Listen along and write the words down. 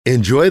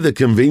Enjoy the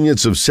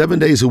convenience of 7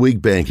 days a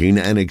week banking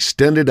and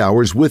extended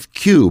hours with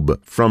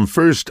Cube from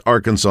First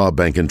Arkansas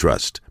Bank and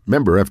Trust.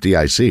 Member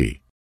FDIC.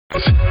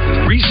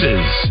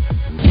 Reese's.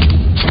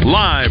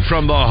 Live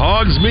from the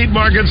Hogs Meat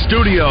Market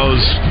Studios,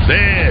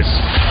 this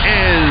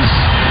is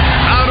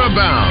Out of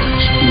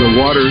Bounds.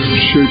 The water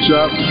shoots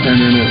up, and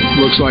then it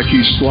looks like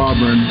he's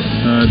slobbering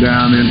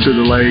down into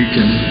the lake,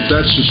 and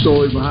that's the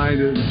story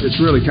behind it. It's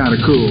really kind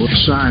of cool. The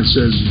sign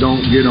says,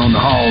 "Don't get on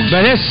the hog."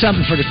 But that's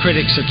something for the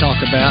critics to talk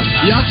about.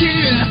 Y'all can't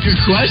even ask a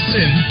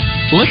question.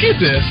 Look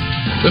at this.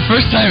 The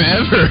first time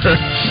ever.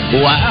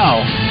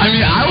 Wow. I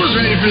mean, I was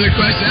ready for the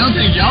question. I don't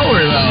think y'all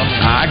were, though.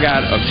 I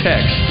got a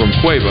text from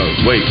Quavo.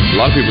 Wait, a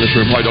lot of people in this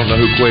room probably don't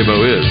know who Quavo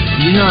is.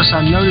 You notice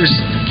I noticed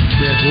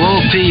that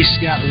World Peace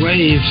got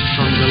waived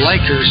from the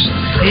Lakers.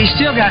 He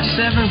still got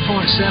 $7.7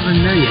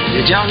 million.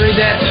 Did y'all read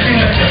that? And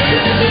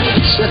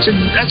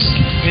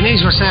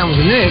he's going to sign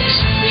with the Knicks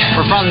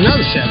for probably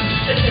another $7.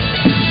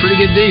 Pretty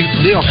good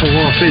deal for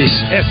World Peace.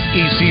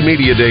 SEC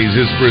Media Days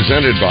is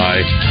presented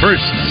by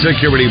First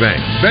Security Bank.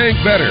 Bank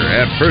better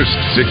at First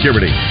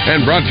Security.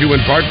 And brought to you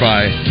in part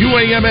by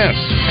UAMS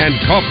and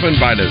Kaufman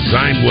by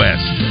Design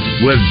West.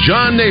 With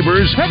John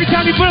Neighbors. Every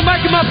time you put a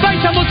mic in my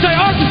face, I'm going to say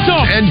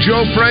Arkansas. And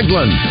Joe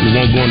Franklin. We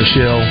won't go in the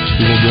shell.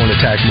 We won't go in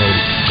attack mode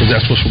because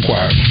that's what's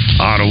required.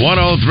 On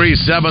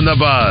 103.7 The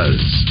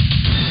Buzz.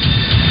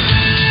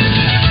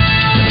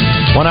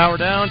 1 hour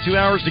down, 2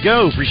 hours to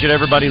go. Appreciate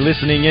everybody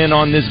listening in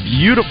on this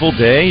beautiful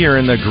day here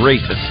in the great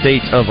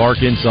state of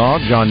Arkansas.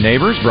 John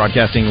Neighbors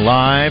broadcasting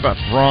live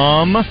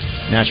from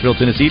Nashville,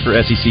 Tennessee for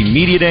SEC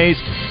Media Days.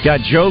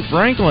 Got Joe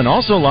Franklin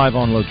also live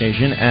on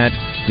location at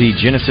the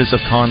Genesis of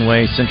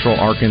Conway Central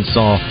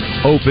Arkansas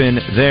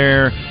Open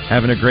there.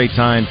 Having a great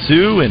time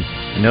too, and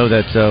I know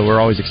that we're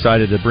always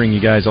excited to bring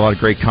you guys a lot of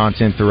great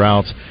content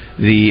throughout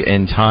the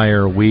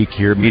entire week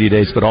here at Media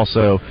Days, but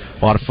also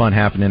a lot of fun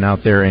happening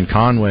out there in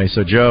Conway.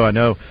 So, Joe, I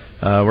know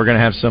we're going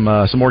to have some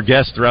more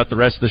guests throughout the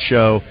rest of the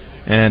show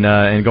and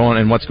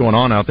what's going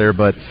on out there.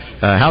 But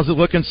how's it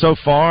looking so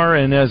far?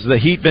 And has the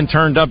heat been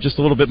turned up just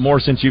a little bit more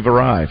since you've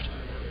arrived?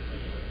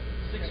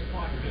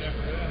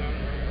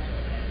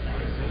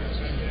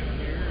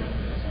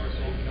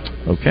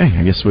 Okay,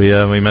 I guess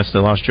we must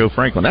have lost Joe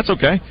Franklin. That's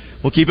okay.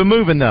 We'll keep it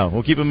moving, though.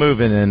 We'll keep it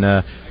moving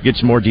and get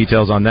some more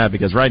details on that,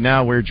 because right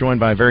now we're joined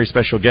by a very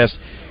special guest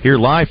here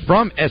live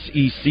from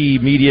SEC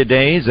Media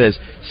Days, as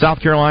South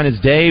Carolina's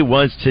day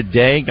was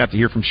today. Got to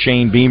hear from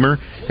Shane Beamer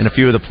and a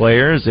few of the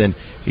players, and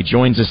he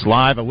joins us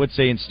live, I would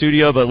say in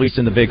studio, but at least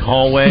in the big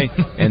hallway.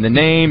 And the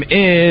name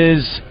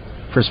is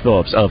Chris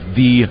Phillips of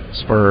The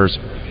Spurs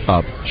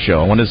Up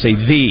Show. I wanted to say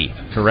the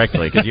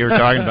correctly, because you were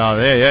talking about,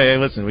 hey,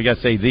 listen, we got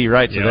to say the,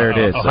 right? So there it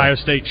is. Ohio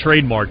State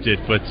trademarked it,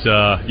 but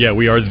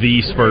we are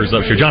The Spurs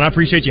Up Show. John, I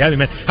appreciate you having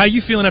me, man. How are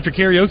you feeling after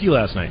karaoke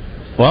last night?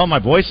 Well, my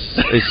voice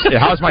is.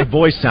 How's my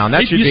voice sound?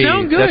 That should be.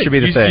 Sound good. That should be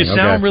the thing. You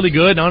sound really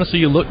good. Honestly,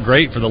 you look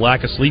great for the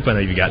lack of sleep I know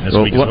you've gotten this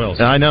week as well.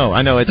 So. I know.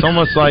 It's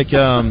almost like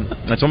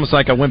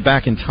I went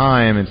back in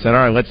time and said,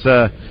 all right, let's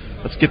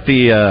get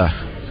the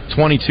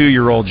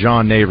 22-year-old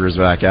John Neighbors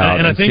back out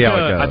and see how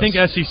it goes. I think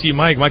SEC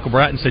Michael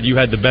Bratton said you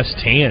had the best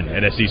tan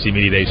at SEC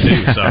Media Days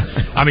too. So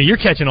I mean,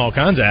 you're catching all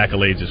kinds of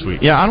accolades this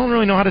week. Yeah, I don't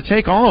really know how to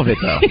take all of it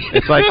though.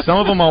 It's like some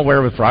of them I'll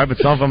wear with pride, but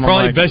some of them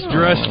probably I'm like, best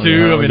dressed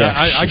too. I mean,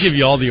 I give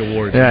you all the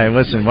awards. Yeah,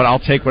 listen, I'll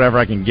take whatever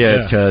I can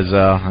get, because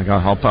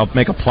I'll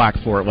make a plaque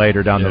for it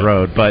later down the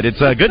road. But it's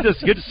good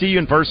to see you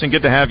in person.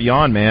 Good to have you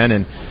on, man.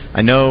 And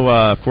I know,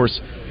 of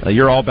course,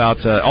 you're all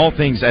about all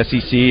things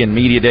SEC and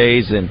Media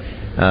Days, and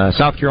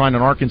South Carolina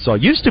and Arkansas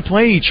used to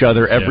play each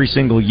other every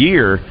single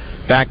year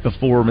back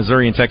before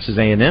Missouri and Texas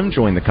A&M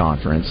joined the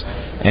conference.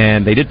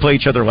 And they did play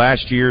each other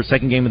last year.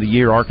 Second game of the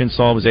year,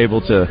 Arkansas was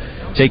able to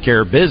take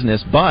care of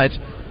business, but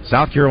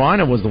South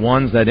Carolina was the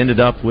ones that ended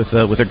up with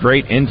a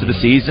great end to the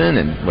season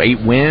and 8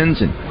 wins,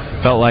 and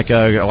felt like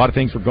a lot of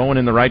things were going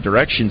in the right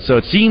direction. So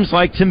it seems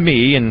like to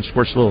me, and of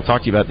course we'll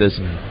talk to you about this,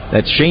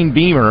 that Shane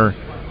Beamer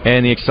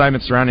and the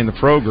excitement surrounding the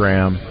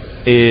program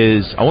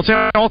is, I won't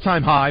say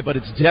all-time high, but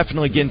it's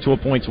definitely getting to a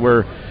point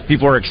where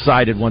people are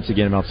excited once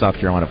again about South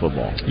Carolina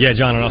football. Yeah,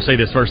 John, and I'll say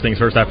this first things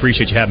first. I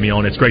appreciate you having me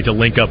on. It's great to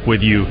link up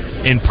with you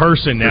in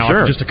person now. For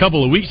sure. Just a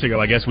couple of weeks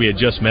ago, I guess we had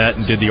just met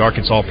and did the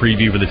Arkansas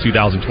preview for the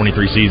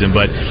 2023 season.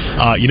 But,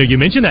 you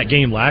mentioned that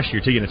game last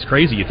year, too, and it's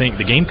crazy. You think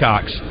the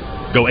Gamecocks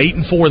go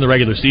 8-4 in the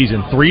regular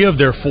season. 3 of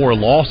their 4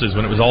 losses,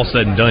 when it was all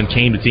said and done,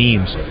 came to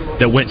teams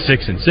that went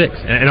 6-6.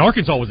 And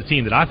Arkansas was a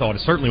team that I thought,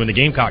 certainly when the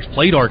Gamecocks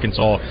played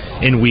Arkansas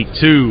in week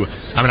 2,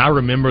 I mean, I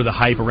remember the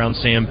hype around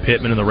Sam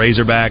Pittman and the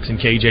Razorbacks and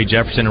KJ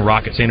Jefferson and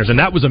Rocket Sanders, and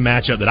that was a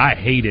matchup that I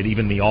hated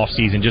even in the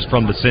offseason, just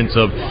from the sense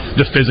of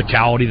the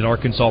physicality that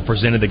Arkansas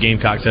presented. The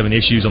Gamecocks having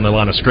issues on the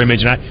line of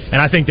scrimmage,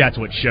 and I think that's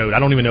what showed. I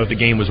don't even know if the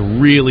game was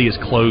really as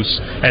close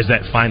as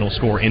that final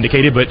score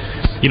indicated, but,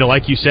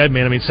 like you said,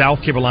 man, I mean,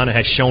 South Carolina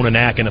has shown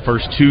an in the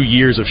first 2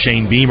 years of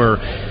Shane Beamer.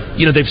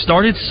 They've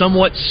started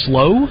somewhat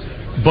slow,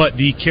 but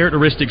the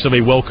characteristics of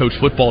a well-coached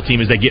football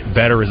team is they get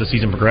better as the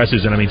season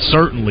progresses. And, I mean,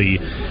 certainly,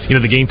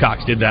 the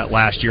Gamecocks did that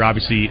last year.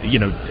 Obviously,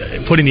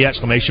 putting the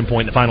exclamation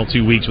point in the final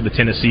 2 weeks with the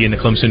Tennessee and the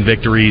Clemson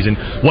victories and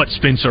what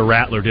Spencer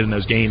Rattler did in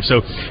those games.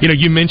 So,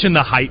 you mentioned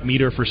the hype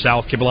meter for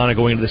South Carolina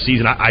going into the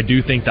season. I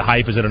do think the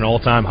hype is at an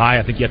all-time high.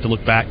 I think you have to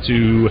look back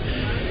to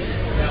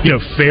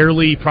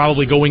fairly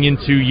probably going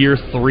into year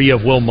 3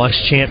 of Will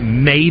Muschamp,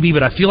 maybe,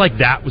 but I feel like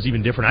that was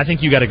even different. I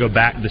think you got to go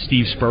back to the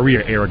Steve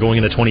Spurrier era going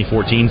into the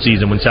 2014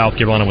 season when South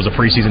Carolina was a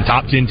preseason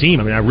top 10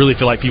 team. I mean, I really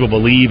feel like people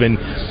believe in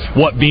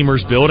what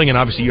Beamer's building, and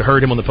obviously you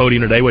heard him on the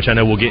podium today, which I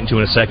know we'll get into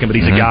in a second, but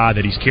he's a guy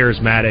that he's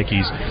charismatic,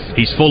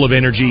 he's full of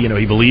energy,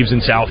 he believes in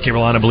South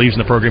Carolina, believes in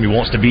the program, he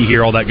wants to be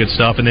here, all that good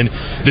stuff. And then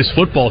this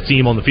football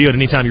team on the field,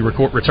 anytime you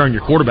return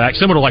your quarterback,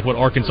 similar to like what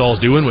Arkansas is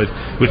doing with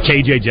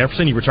KJ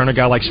Jefferson, you return a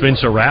guy like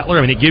Spencer Rattler,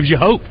 I mean, it gives you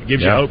hope. It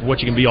gives you hope for what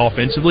you can be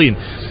offensively. And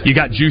you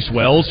got Juice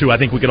Wells, who I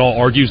think we could all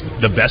argue is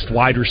the best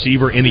wide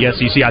receiver in the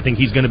SEC. I think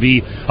he's going to be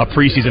a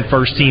preseason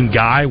first-team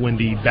guy when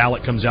the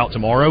ballot comes out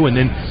tomorrow. And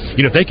then,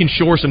 if they can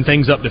shore some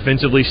things up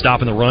defensively,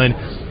 stopping the run,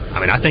 I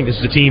mean, I think this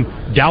is a team.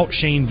 Doubt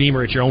Shane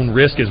Beamer at your own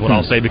risk is what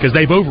I'll say, because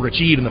they've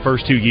overachieved in the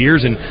first 2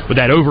 years, and with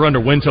that over-under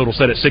win total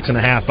set at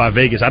 6.5 by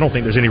Vegas, I don't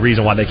think there's any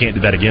reason why they can't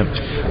do that again.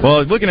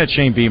 Well, looking at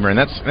Shane Beamer, and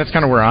that's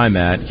kind of where I'm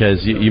at,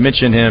 because you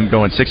mentioned him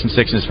going 6-6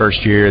 in his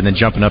first year, and then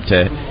jumping up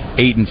to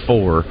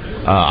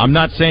 8-4. I'm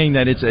not saying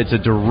that it's a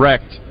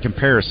direct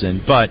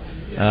comparison, but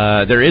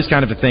there is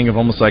kind of a thing of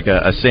almost like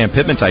a Sam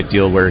Pittman type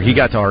deal where he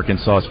got to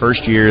Arkansas his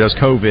first year, that was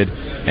COVID,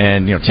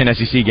 and 10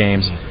 SEC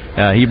games.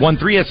 He won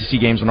 3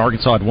 SEC games when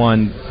Arkansas had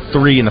won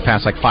 3 in the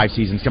past 5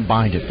 seasons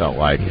combined, it felt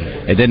like.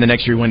 And then the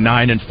next year he went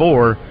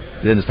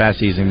 9-4. Then this past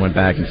season went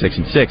back in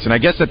 6-6. And I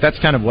guess that's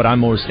kind of what I'm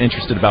most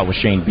interested about with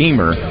Shane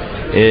Beamer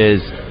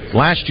is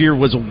last year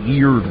was a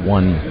weird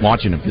one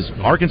watching him, because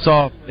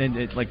Arkansas, and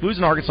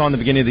losing Arkansas in the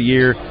beginning of the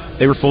year,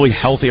 they were fully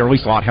healthy, or at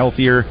least a lot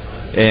healthier,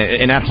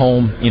 and at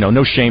home,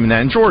 no shame in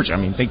that. And Georgia, I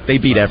mean, they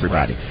beat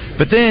everybody.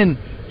 But then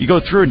you go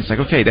through it, and it's like,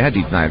 okay, they had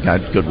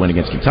a good win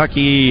against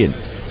Kentucky,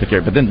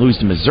 but then lose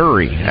to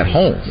Missouri at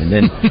home, and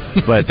then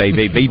but they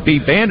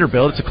beat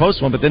Vanderbilt. It's a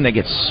close one, but then they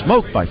get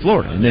smoked by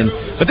Florida,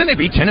 but then they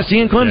beat Tennessee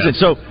and Clemson. Yeah.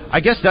 So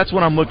I guess that's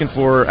what I'm looking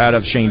for out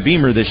of Shane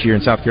Beamer this year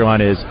in South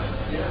Carolina is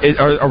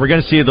are we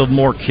going to see the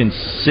more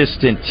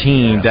consistent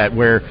team that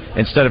where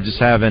instead of just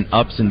having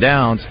ups and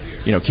downs,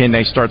 can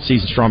they start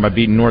season strong by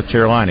beating North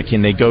Carolina?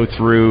 Can they go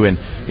through and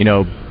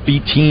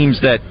beat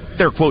teams that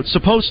they're, quote,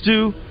 supposed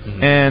to,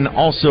 and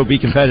also be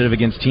competitive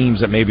against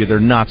teams that maybe they're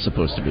not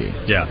supposed to be?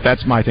 Yeah.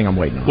 That's my thing I'm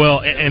waiting on. Well,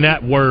 and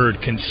that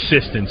word,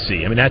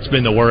 consistency, I mean, that's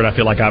been the word I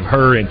feel like I've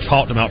heard and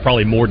talked about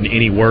probably more than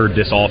any word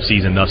this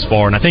offseason thus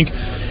far. And I think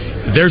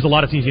there's a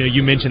lot of teams,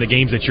 you mentioned the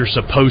games that you're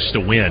supposed to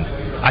win.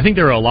 I think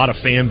there are a lot of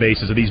fan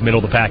bases of these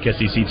middle-of-the-pack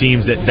SEC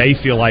teams that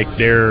they feel like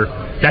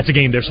that's a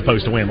game they're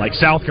supposed to win. Like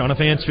South Carolina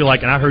fans feel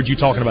like, and I heard you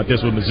talking about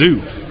this with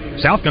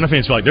Mizzou, South Carolina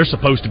fans feel like they're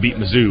supposed to beat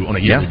Mizzou on a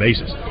yearly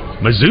basis.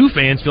 Mizzou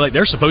fans feel like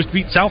they're supposed to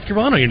beat South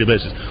Carolina on a yearly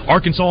basis.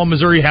 Arkansas and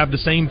Missouri have the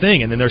same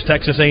thing, and then there's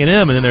Texas A&M,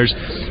 and then there's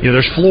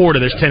Florida,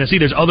 there's Tennessee,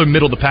 there's other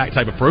middle-of-the-pack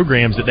type of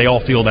programs that they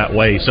all feel that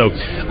way. So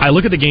I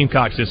look at the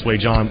Gamecocks this way,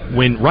 John,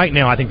 when right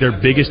now I think their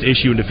biggest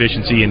issue and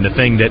deficiency and the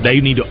thing that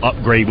they need to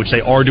upgrade, which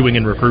they are doing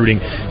in recruiting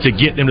to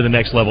get them to the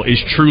next level,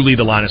 is truly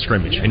the line of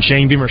scrimmage. And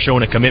Shane Beamer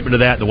showing a commitment to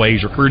that, the way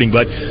he's recruiting.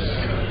 But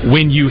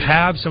when you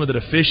have some of the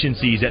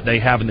deficiencies that they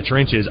have in the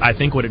trenches, I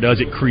think what it does,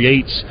 it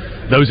creates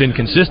those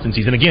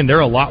inconsistencies. And again,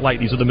 they're a lot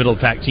like these other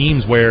middle-of-the-pack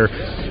teams where,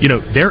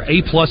 their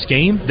A-plus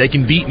game, they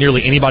can beat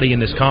nearly anybody in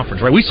this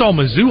conference, right? We saw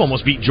Mizzou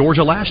almost beat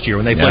Georgia last year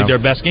when they played their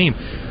best game.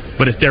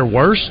 But if they're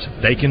worst,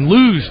 they can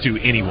lose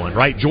to anyone,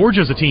 right?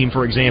 Georgia's a team,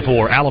 for example,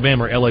 or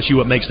Alabama or LSU,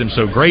 what makes them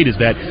so great is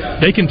that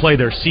they can play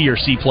their C or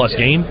C-plus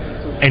game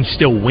and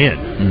still win.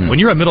 Mm-hmm. When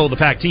you're a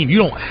middle-of-the-pack team, you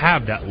don't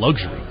have that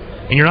luxury.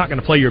 And you're not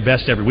going to play your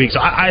best every week. So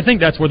I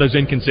think that's where those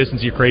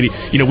inconsistencies are created.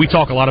 We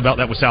talk a lot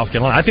about that with South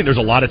Carolina. I think there's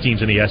a lot of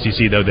teams in the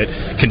SEC, though,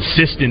 that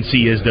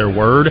consistency is their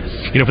word.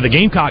 For the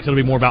Gamecocks, it'll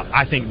be more about,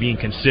 I think, being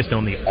consistent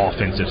on the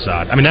offensive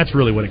side. I mean, that's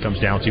really what it comes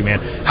down to,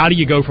 man. How do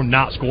you go from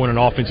not scoring an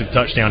offensive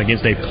touchdown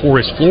against a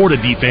porous Florida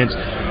defense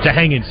to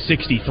hanging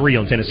 63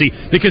 on Tennessee?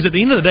 Because at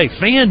the end of the day,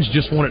 fans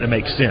just want it to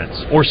make sense,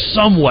 or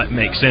somewhat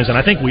make sense, and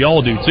I think we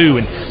all do, too.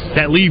 And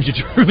that leaves you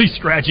truly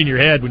scratching your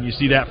head when you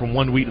see that from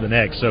one week to the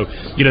next. So,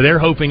 they're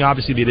hoping,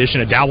 obviously, the addition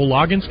of Dowell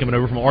Loggins coming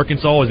over from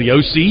Arkansas as the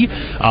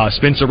OC.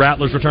 Spencer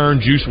Rattler's return,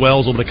 Juice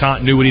Wells, a little bit of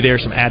continuity there,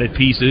 some added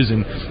pieces,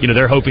 and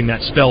they're hoping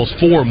that spells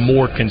for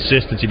more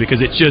consistency,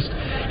 because it's just,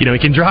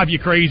 it can drive you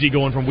crazy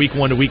going from week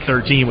 1 to week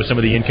 13 with some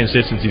of the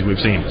inconsistencies we've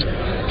seen.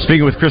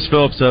 Speaking with Chris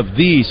Phillips of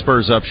the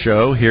Spurs Up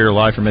Show here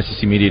live from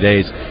SEC Media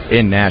Days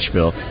in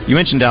Nashville. You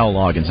mentioned Dowell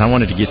Loggins. I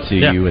wanted to get to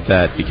you with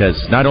that, because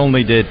not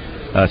only did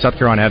South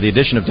Carolina have the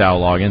addition of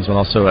Dowell Loggins, but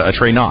also a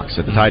Trey Knox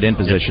at the tight end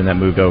position that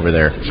moved over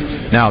there.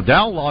 Now,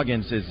 Dowell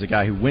Loggins is the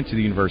guy who went to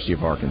the University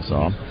of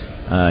Arkansas.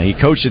 He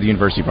coached at the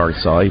University of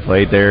Arkansas. He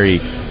played there. He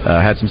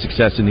had some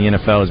success in the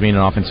NFL as being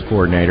an offensive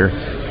coordinator.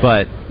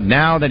 But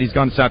now that he's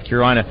gone to South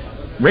Carolina,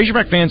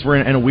 Razorback fans were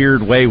in a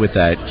weird way with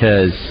that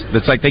because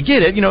it's like they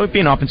get it. You know,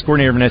 being an offense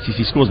coordinator of an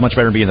SEC school is much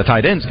better than being the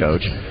tight ends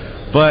coach.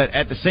 But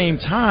at the same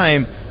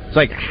time, it's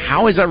like,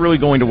 how is that really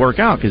going to work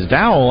out? Because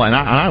Dowell, and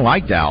I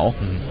like Dowell,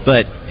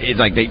 but it's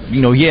like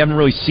you haven't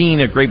really seen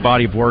a great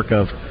body of work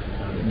of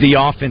the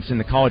offense in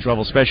the college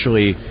level,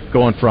 especially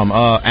going from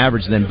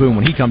average, and then boom,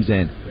 when he comes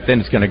in, then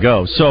it's going to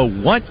go. So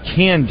what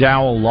can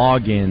Dowell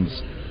Loggins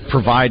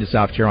provide to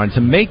South Carolina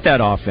to make that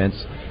offense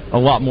a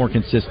lot more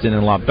consistent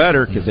and a lot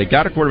better? Because they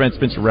got a quarterback,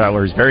 Spencer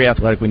Rattler. He's very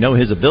athletic. We know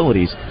his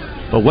abilities.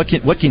 But what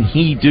can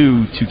he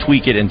do to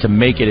tweak it and to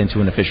make it into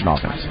an efficient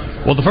offense?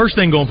 Well, the first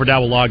thing going for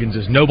Dowell Loggins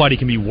is nobody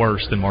can be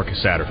worse than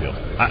Marcus Satterfield.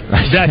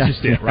 That's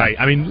just it, right?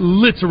 I mean,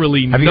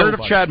 literally nobody. Have you heard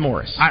of Chad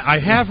Morris? I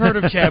have heard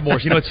of Chad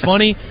Morris. You know, it's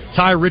funny.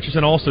 Ty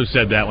Richardson also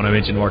said that when I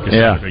mentioned Marcus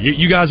Satterfield.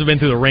 You guys have been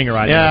through the ringer,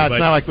 I know. Yeah, it's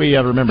not like we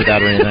remember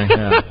that or anything.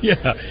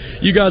 Yeah,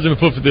 you guys have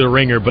been put through the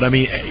ringer. But, I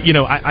mean,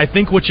 I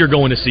think what you're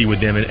going to see with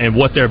them and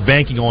what they're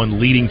banking on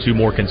leading to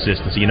more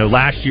consistency. You know,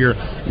 last year,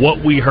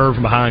 what we heard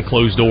from behind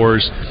closed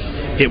doors,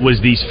 it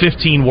was these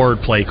 15-word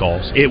play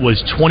calls. It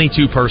was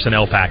 22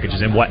 personnel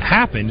packages. And what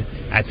happened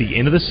at the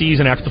end of the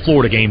season after the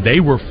Florida game, they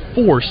were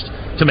forced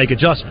to make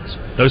adjustments.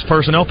 Those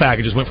personnel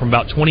packages went from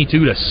about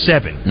 22 to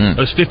 7.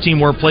 Those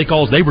 15-word play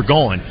calls, they were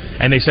gone.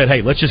 And they said,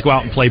 hey, let's just go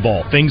out and play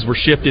ball. Things were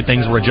shifted.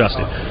 Things were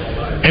adjusted.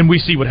 And we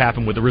see what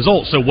happened with the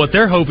results. So what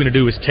they're hoping to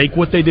do is take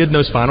what they did in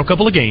those final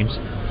couple of games,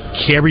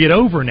 carry it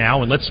over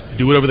now, and let's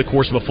do it over the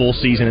course of a full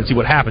season and see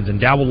what happens.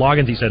 And Dowell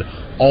Loggins, he said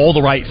all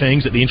the right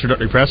things at the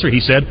introductory presser. He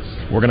said,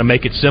 we're going to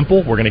make it simple.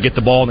 We're going to get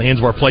the ball in the hands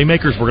of our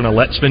playmakers. We're going to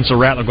let Spencer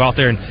Rattler go out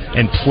there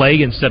and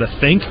play instead of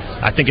think.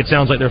 I think it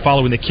sounds like they're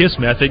following the KISS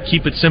method.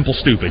 Keep it simple,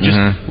 stupid. Just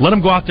let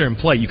them go out there and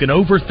play. You can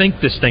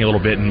overthink this thing a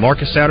little bit. And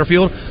Marcus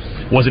Satterfield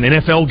was an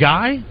NFL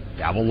guy.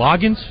 Dowell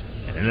Loggins,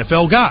 an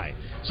NFL guy.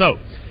 So,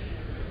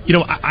 you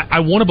know,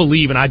 I want to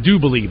believe, and I do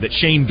believe, that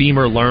Shane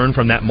Beamer learned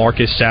from that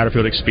Marcus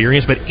Satterfield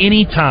experience. But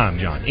anytime,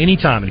 John,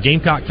 anytime, and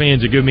Gamecock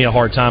fans are giving me a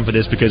hard time for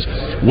this because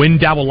when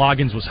Dowell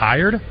Loggins was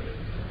hired,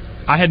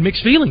 I had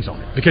mixed feelings on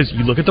it because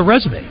you look at the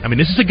resume. I mean,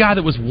 this is a guy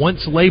that was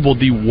once labeled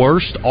the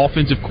worst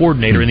offensive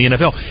coordinator in the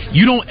NFL.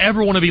 You don't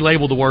ever want to be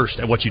labeled the worst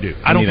at what you do.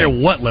 I don't care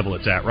what level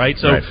it's at, right?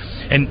 So,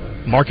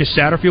 and Marcus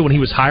Satterfield, when he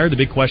was hired, the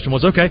big question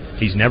was, okay,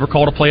 he's never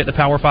called a play at the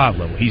Power 5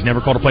 level. He's never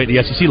called a play at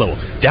the SEC level.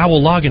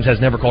 Dowell Loggins has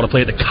never called a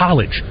play at the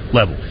college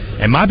level.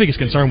 And my biggest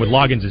concern with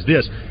Loggins is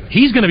this.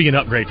 He's going to be an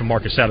upgrade from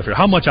Marcus Satterfield.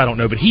 How much, I don't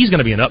know, but he's going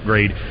to be an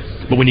upgrade.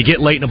 But when you get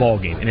late in a ball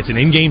game, and it's an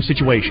in-game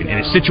situation, and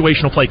it's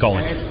situational play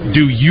calling,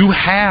 do you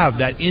have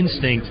that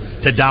instinct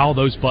to dial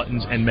those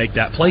buttons and make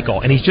that play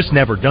call? And he's just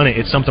never done it.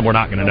 It's something we're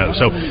not going to know.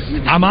 So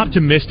I'm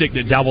optimistic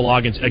that Dowell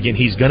Loggins, again,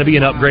 he's going to be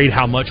an upgrade.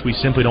 How much, we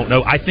simply don't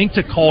know. I think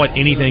to call it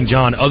anything,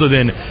 John, other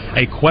than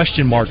a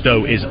question mark,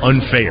 though, is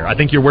unfair. I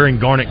think you're wearing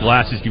garnet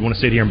glasses if you want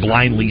to sit here and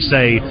blindly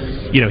say,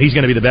 you know, he's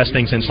going to be the best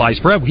thing since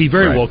sliced bread. He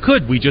very well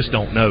could. We just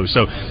don't know.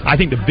 So I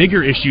think the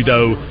bigger issue,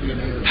 though,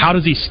 how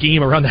does he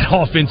scheme around that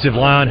offensive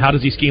line? How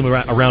does he scheme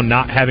around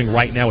not having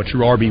right now a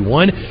true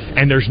RB1?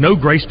 And there's no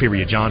grace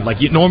period, John. Like,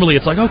 normally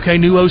it's like, okay,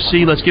 new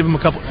OC, let's give him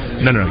a couple.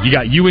 No. You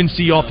got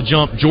UNC off the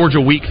jump, Georgia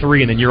week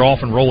 3, and then you're off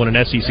and rolling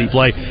in SEC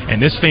play.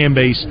 And this fan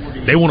base,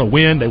 they want to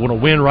win. They want to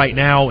win right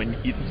now, and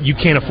you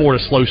can't afford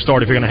a slow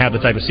start if you're going to have the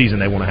type of season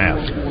they want to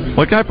have.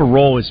 What type of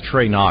role is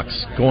Trey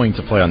Knox going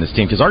to play on this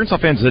team? Because Arkansas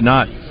fans did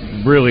not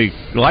really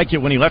like it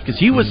when he left, because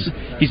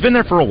he's been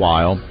there for a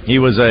while. He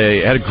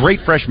had a great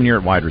freshman year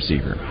at wide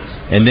receiver.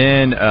 And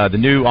then the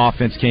new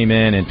offense came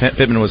in, and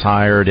Pittman was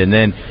hired, and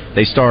then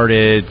they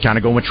started kind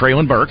of going with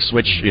Traylon Burks,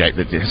 which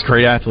is a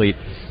great athlete,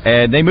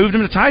 and they moved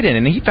him to tight end,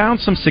 and he found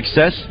some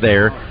success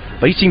there,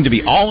 but he seemed to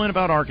be all in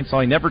about Arkansas.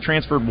 He never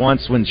transferred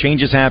once when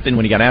changes happened,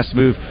 when he got asked to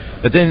move,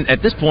 but then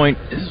at this point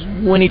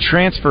is when he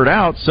transferred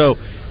out. So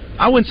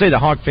I wouldn't say the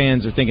Hawk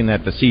fans are thinking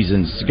that the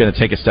season's going to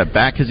take a step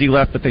back because he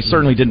left, but they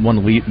certainly didn't want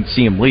to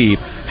see him leave.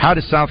 How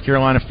does South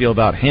Carolina feel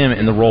about him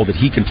and the role that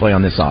he can play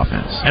on this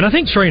offense? And I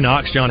think Trey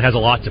Knox, John, has a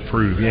lot to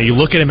prove. You know, you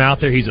look at him out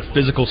there; he's a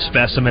physical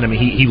specimen. I mean,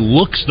 he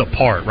looks the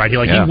part, right? He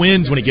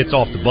wins when he gets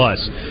off the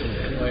bus.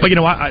 But, you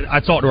know,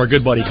 I talked to our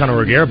good buddy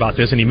Conor Reguera about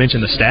this, and he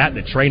mentioned the stat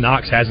that Trey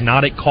Knox has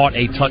not caught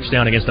a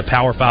touchdown against a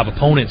Power 5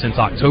 opponent since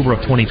October of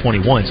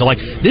 2021. So, like,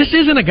 this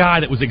isn't a guy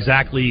that was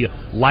exactly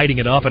lighting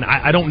it up, and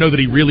I don't know that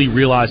he really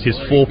realized his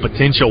full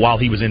potential while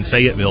he was in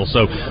Fayetteville.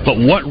 So, but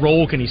what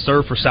role can he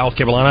serve for South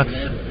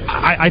Carolina?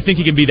 I think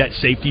he can be that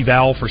safety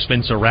valve for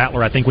Spencer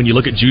Rattler. I think when you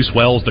look at Juice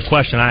Wells, the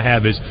question I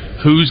have is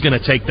who's going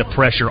to take the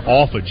pressure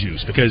off of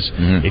Juice? Because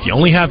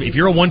if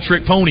you're a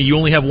one-trick pony, you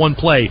only have one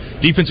play.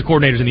 Defensive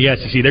coordinators in the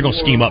SEC, they're going to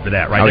scheme up to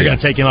that, right? They're going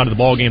to take him out of the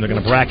ball game. They're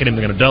going to bracket him.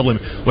 They're going to double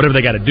him. Whatever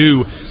they got to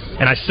do.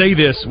 And I say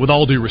this with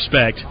all due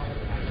respect.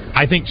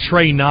 I think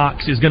Trey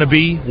Knox is going to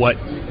be what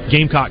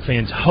Gamecock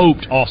fans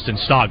hoped Austin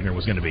Stogner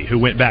was going to be, who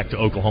went back to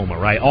Oklahoma,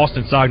 right?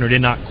 Austin Stogner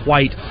did not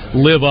quite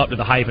live up to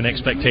the hype and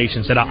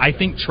expectations. I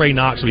think Trey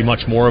Knox will be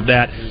much more of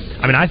that.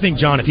 I mean, I think,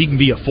 John, if he can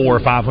be a 400- or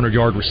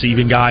 500-yard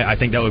receiving guy, I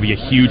think that would be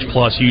a huge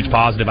plus, huge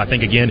positive. I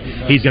think, again,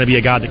 he's going to be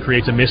a guy that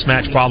creates a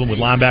mismatch problem with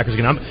linebackers.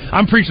 Again,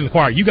 I'm preaching to the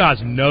choir. You guys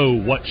know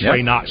what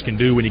Trey Knox can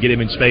do when you get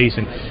him in space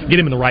and get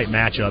him in the right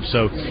matchup.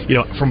 So,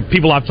 from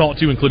people I've talked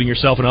to, including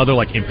yourself and other,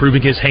 like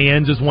improving his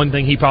hands is one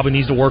thing he probably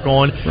needs to work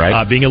on.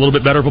 Right. Being a little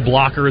bit better of a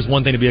blocker is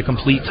one thing to be a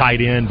complete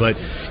tight end. But,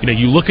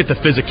 you look at the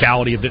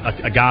physicality of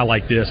a guy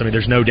like this. I mean,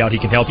 there's no doubt he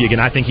can help you. Again,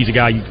 I think he's a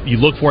guy you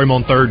look for him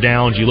on third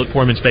downs, you look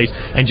for him in space,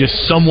 and just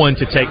someone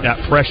to take that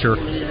pressure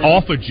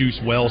off of Juice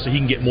Wells so he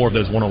can get more of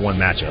those one-on-one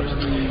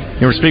matchups.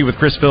 We're speaking with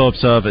Chris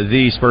Phillips of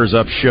the Spurs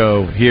Up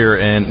Show here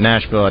in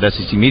Nashville at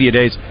SEC Media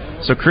Days.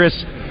 So, Chris,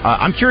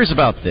 I'm curious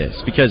about this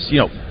because,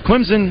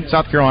 Clemson,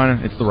 South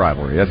Carolina, it's the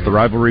rivalry. That's the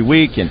rivalry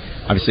week, and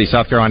obviously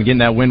South Carolina getting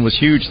that win was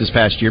huge this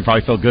past year.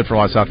 Probably felt good for a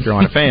lot of South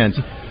Carolina fans.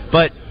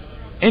 But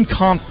in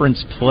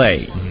conference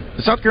play,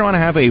 does South Carolina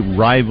have a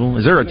rival?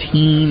 Is there a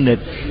team that,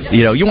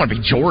 you want to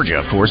be Georgia,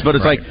 of course, but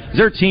it's like, is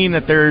there a team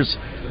that there's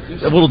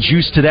a little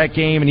juice to that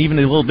game and even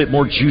a little bit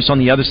more juice on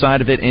the other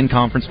side of it in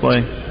conference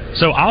play?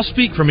 So I'll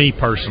speak for me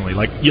personally.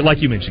 Like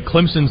you mentioned,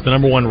 Clemson's the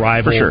number one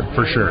rival.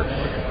 For sure.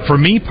 For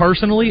me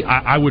personally,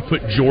 I would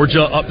put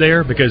Georgia up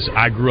there because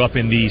I grew up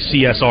in the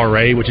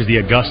CSRA, which is the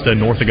Augusta,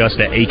 North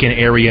Augusta, Aiken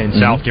area in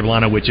South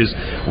Carolina, which is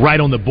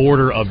right on the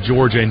border of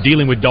Georgia. And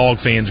dealing with Dog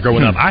fans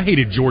growing up, I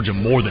hated Georgia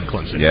more than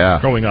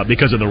Clemson growing up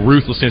because of the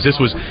ruthlessness. This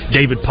was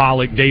David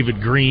Pollock, David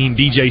Green,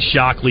 DJ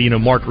Shockley,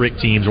 Mark Richt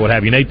teams or what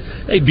have you.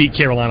 And they beat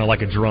Carolina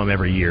like a drum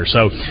every year.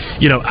 So,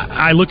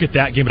 I look at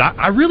that game, but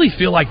I really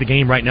feel like the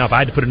game right now, if I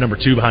had to put a number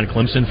 2 behind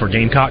Clemson for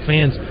Gamecock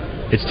fans,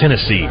 it's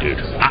Tennessee, dude.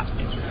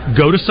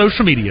 Go to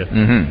social media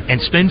and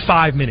spend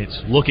 5 minutes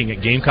looking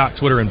at Gamecock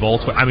Twitter and Vol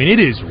Twitter. I mean, it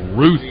is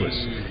ruthless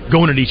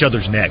going at each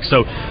other's necks.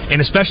 So,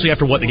 and especially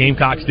after what the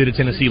Gamecocks did at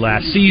Tennessee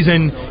last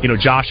season,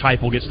 Josh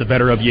Heupel gets the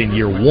better of you in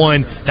year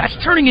one. That's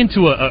turning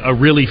into a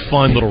really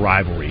fun little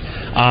rivalry.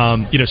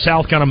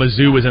 South Carolina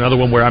Mizzou is another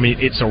one where,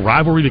 it's a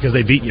rivalry because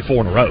they've beaten you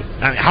 4 in a row.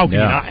 I mean, how can you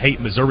not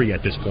hate Missouri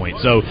at this point?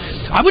 So,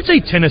 I would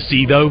say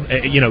Tennessee, though.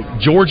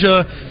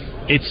 Georgia,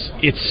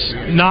 it's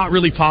not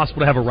really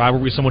possible to have a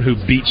rivalry with someone who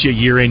beats you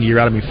year in, year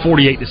out.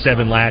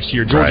 48-7 last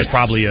year. Georgia's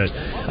probably a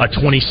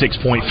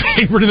 26-point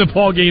favorite in the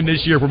ball game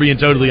this year, if we're being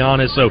totally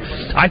honest. So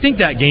I think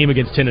that game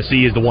against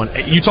Tennessee is the one.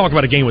 You talk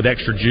about a game with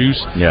extra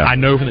juice. I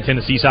know from the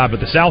Tennessee side, but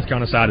the South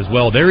Carolina side as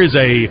well. There's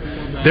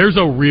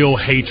a real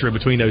hatred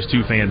between those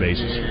two fan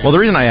bases. Well, the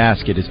reason I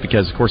ask it is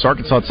because, of course,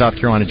 Arkansas and South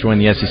Carolina joined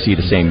the SEC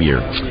the same year,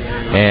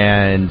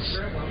 and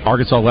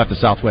Arkansas left the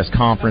Southwest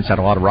Conference, had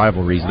a lot of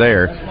rivalries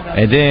there.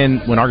 And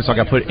then when Arkansas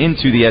got put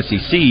into the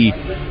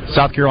SEC,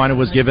 South Carolina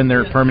was given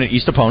their permanent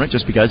East opponent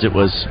just because it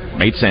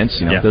made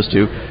sense, those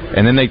two.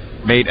 And then they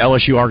made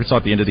LSU Arkansas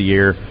at the end of the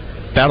year.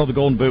 Battle of the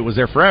Golden Boot was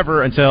there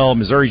forever until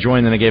Missouri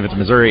joined, and they gave it to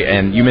Missouri.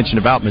 And you mentioned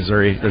about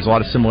Missouri. There's a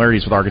lot of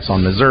similarities with Arkansas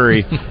and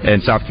Missouri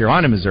and South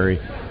Carolina and Missouri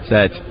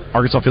that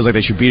Arkansas feels like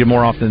they should beat it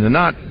more often than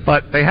not,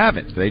 but they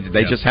haven't.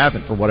 They just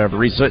haven't for whatever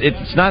reason. So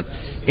it's not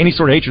any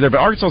sort of hatred there, but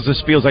Arkansas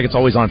just feels like it's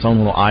always on its own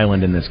little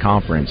island in this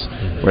conference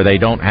where they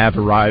don't have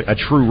a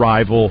true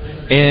rival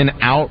in,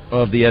 out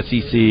of the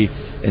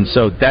SEC. And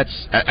so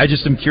I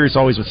just am curious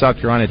always with South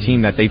Carolina, a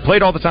team that they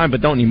played all the time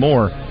but don't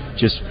anymore,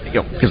 just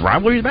because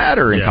rivalries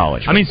matter in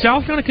college. Right?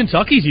 South Carolina,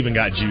 Kentucky's even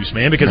got juice,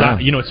 man, because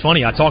it's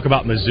funny, I talk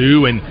about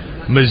Mizzou, and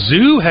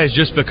Mizzou has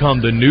just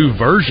become the new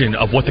version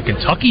of what the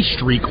Kentucky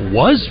streak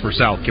was for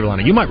South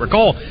Carolina. You might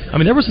recall,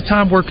 there was a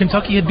time where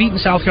Kentucky had beaten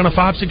South Carolina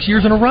 5-6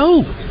 years in a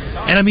row.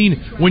 And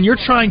when you're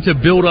trying to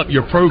build up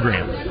your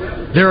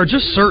program, there are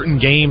just certain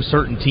games,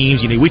 certain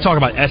teams. We talk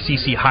about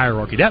SEC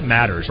hierarchy. That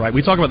matters, right?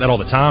 We talk about that all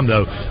the time,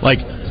 though. Like,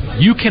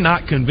 you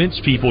cannot convince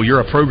people you're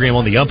a program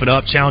on the up and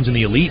up, challenging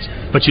the elites,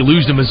 but you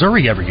lose to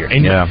Missouri every year.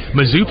 And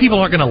Mizzou people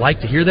aren't going to like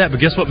to hear that, but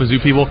guess what,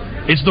 Mizzou people?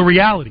 It's the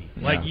reality.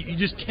 Like, you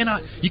just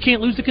cannot, you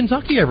can't lose to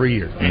Kentucky every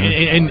year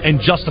and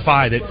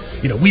justify that,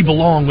 we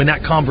belong in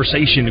that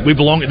conversation. We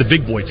belong at the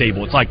big boy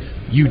table. It's like,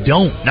 you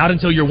don't. Not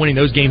until you're winning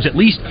those games, at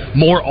least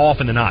more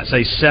often than not,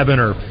 say 7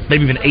 or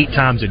maybe even 8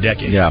 times a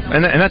decade. Yeah,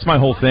 and that's my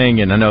whole thing,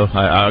 and I know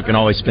I can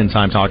always spend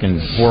time talking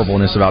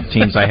horribleness about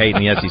teams I hate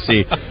in the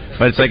SEC,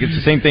 but it's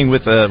the same thing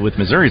with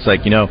Missouri. It's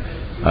like,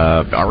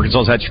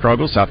 Arkansas's had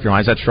struggles, South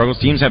Carolina's had struggles,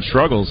 teams have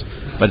struggles,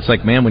 but it's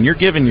like, man, when you're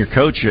giving your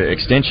coach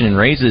extension and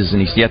raises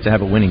and he's yet to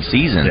have a winning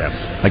season,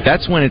 like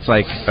that's when it's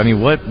like,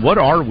 what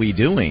are we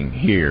doing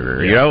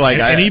here?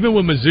 And even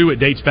with Mizzou, it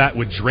dates back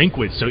with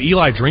Drinkwitz. So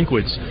Eli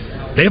Drinkwitz,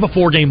 they have a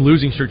 4-game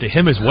losing streak to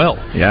him as well.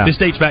 Yeah. This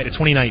dates back to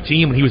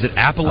 2019 when he was at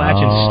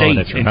Appalachian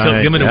State and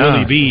took him and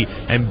Willie B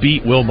and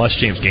beat Will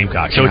Muschamp's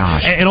Gamecocks. So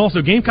and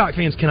also, Gamecock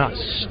fans cannot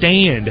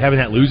stand having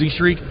that losing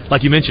streak,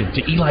 like you mentioned,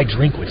 to Eli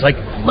Drinkwitz. Like,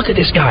 look at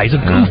this guy. He's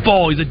a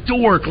goofball. He's a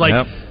dork.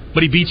 Like,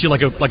 but he beats you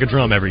like a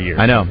drum every year.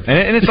 I know,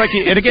 and it's like,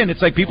 and again,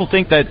 it's like people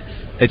think that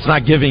it's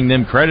not giving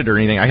them credit or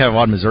anything. I have a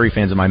lot of Missouri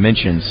fans in my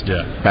mentions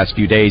past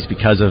few days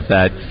because of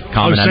that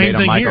comment I made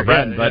on Michael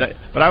Bratton.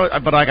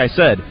 But like I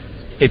said,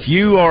 if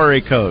you are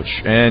a coach,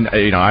 and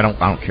I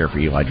don't care for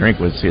Eli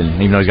Drinkwitz,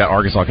 even though he's got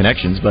Arkansas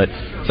connections, but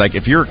it's like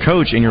if you're a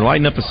coach and you're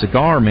lighting up a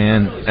cigar,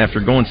 man,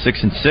 after going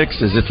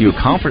 6-6, as if you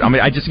accomplished. I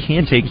mean, I just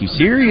can't take you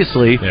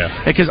seriously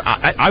because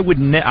I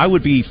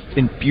would be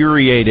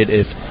infuriated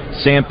if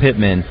Sam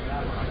Pittman,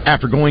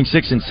 after going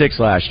 6-6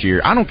 last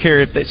year, I don't care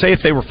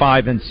if they were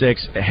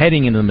 5-6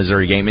 heading into the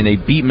Missouri game and they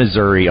beat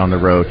Missouri on the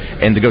road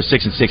and they go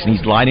 6-6 and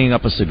he's lighting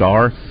up a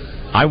cigar.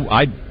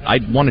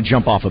 I'd want to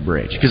jump off a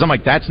bridge because I'm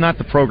like, that's not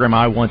the program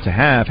I want to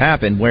have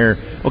happen. Where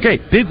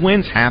big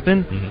wins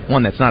happen.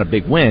 One that's not a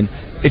big win.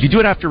 If you do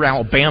it after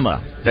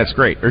Alabama, that's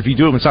great. Or if you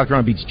do it when South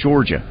Carolina beats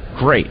Georgia,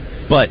 great.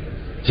 But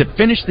to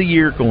finish the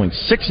year going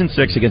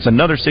 6-6 against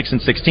another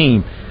 6-6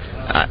 team.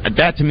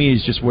 That to me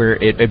is just where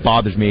it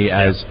bothers me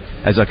as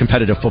a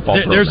competitive football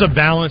program. There's a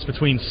balance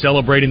between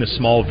celebrating the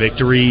small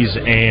victories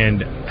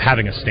and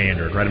having a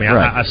standard, right? I mean,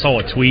 I saw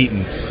a tweet,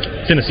 and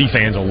Tennessee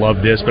fans will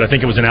love this, but I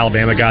think it was an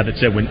Alabama guy that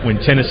said when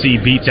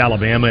Tennessee beats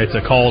Alabama, it's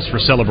a cause for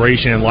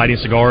celebration and lighting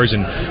cigars,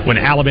 and when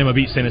Alabama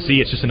beats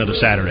Tennessee, it's just another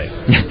Saturday.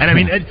 And I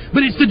mean,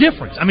 but it's the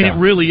difference. I mean, it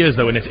really is,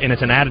 though, and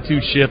it's an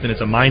attitude shift and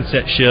it's a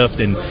mindset shift,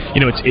 and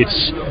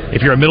it's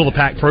if you're a middle of the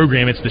pack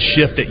program, it's the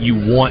shift that you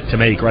want to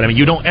make, right? I mean,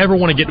 you don't ever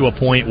want to get to a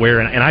point where,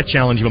 and I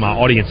challenge you with my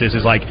audiences,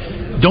 is like,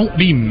 don't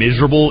be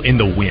miserable in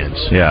the wins.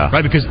 Yeah.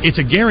 Right? Because it's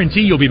a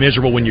guarantee you'll be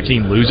miserable when your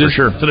team loses.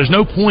 For sure. So there's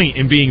no point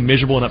in being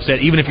miserable and upset,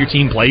 even if your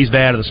team plays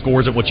bad or the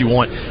scores at what you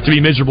want, to be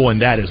miserable in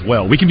that as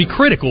well. We can be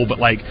critical, but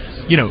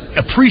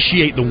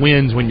appreciate the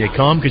wins when you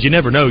come, because you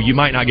never know. You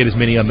might not get as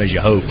many of them as you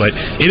hope. But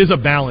it is a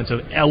balance of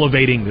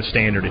elevating the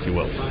standard, if you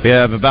will. We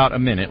have about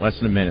less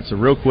than a minute. So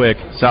real quick,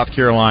 South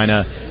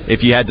Carolina,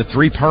 if you had the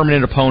three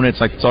permanent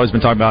opponents, like it's always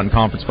been talked about in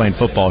conference playing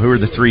football, who are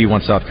the three you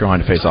want South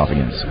Carolina to face off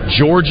against?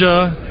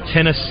 Georgia,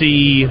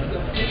 Tennessee,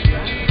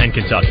 and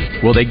Kentucky.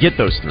 Will they get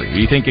those three? Do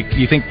you think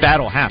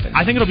that'll happen?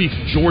 I think it'll be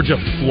Georgia,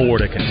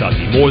 Florida,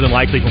 Kentucky, more than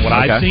likely from what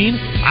I've seen.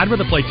 I'd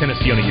rather play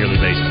Tennessee on a yearly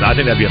basis. I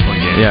think that'd be a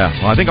fun game. Yeah,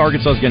 well, I think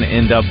Arkansas is going to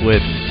end up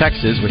with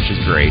Texas, which is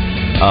great,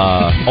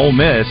 Ole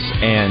Miss,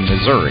 and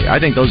Missouri.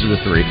 I think those are the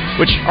three,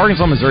 which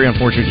Arkansas and Missouri,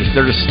 unfortunately,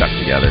 they're just stuck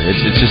together.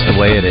 It's just the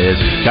way it is.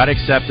 Got to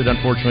accept it,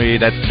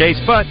 unfortunately, that's the case,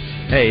 but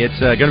hey,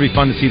 it's going to be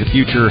fun to see the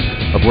future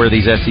of where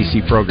these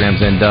SEC programs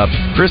end up.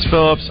 Chris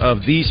Phillips of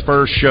the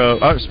Spurs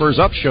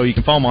Up Show. You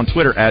can follow him on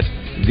Twitter at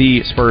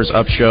the Spurs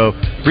Up Show.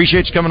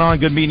 Appreciate you coming on.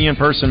 Good meeting you in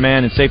person,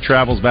 man, and safe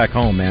travels back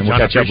home, man. We'll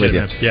catch up with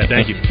you. Yeah,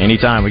 thank you.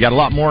 Anytime. We got a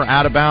lot more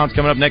Out of Bounds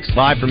coming up next,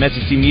 live from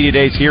SEC Media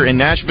Days here in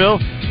Nashville,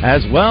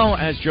 as well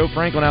as Joe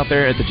Franklin out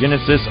there at the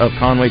Genesis of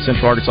Conway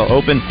Central Arkansas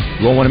Open.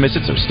 You won't want to miss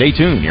it, so stay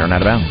tuned here on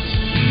Out of Bounds.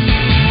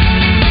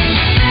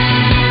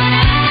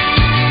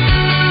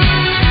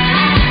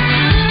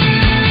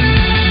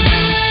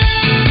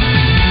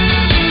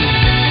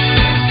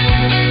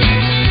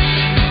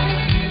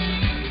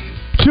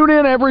 Tune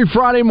in every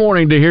Friday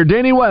morning to hear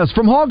Danny West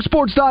from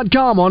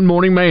Hogsports.com on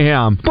Morning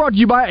Mayhem. Brought to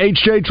you by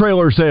HJ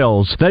Trailer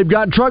Sales. They've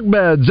got truck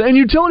beds and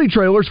utility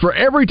trailers for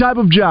every type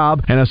of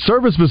job and a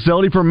service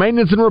facility for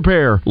maintenance and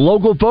repair.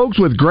 Local folks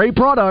with great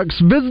products.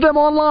 Visit them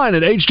online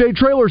at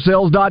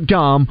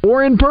hjtrailersales.com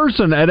or in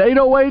person at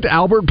 808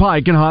 Albert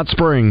Pike in Hot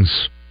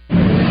Springs.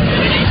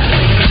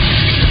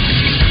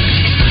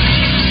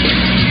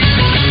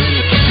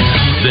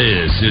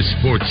 This is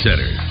Sports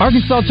Center.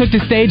 Arkansas took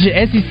the stage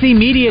at SEC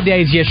Media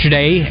Days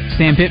yesterday.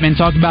 Sam Pittman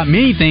talked about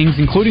many things,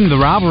 including the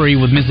rivalry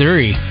with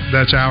Missouri.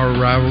 That's our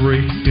rivalry.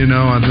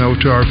 I know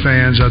to our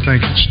fans, I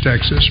think it's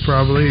Texas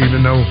probably,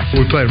 even though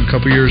we played them a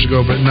couple years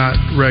ago, but not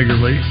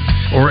regularly,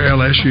 or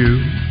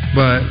LSU.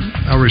 But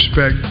I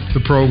respect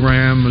the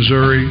program,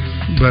 Missouri,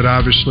 but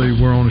obviously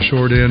we're on the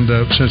short end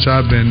of, since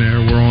I've been there,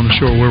 we're 1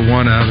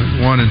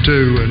 and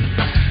 2, and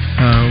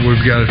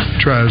we've got to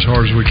try as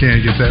hard as we can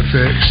to get that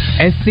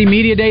fixed. SEC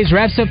Media Days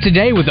wraps up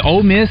today with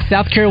Ole Miss,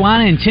 South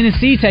Carolina, and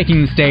Tennessee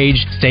taking the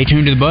stage. Stay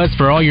tuned to the Buzz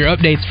for all your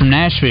updates from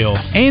Nashville.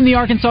 And the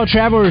Arkansas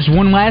Travelers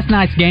won last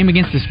night's game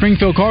against the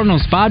Springfield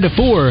Cardinals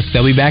 5-4.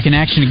 They'll be back in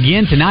action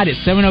again tonight at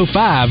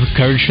 7:05.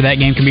 Coverage for that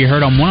game can be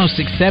heard on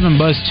 106.7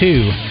 Buzz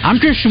 2. I'm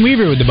Christian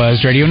Weaver with the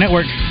Buzz Radio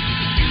Network.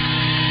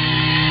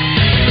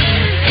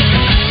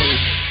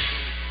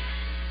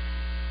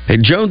 At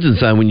Jones &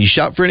 Son, when you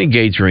shop for an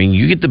engagement ring,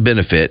 you get the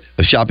benefit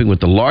of shopping with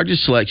the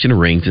largest selection of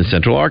rings in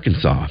Central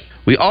Arkansas.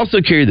 We also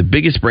carry the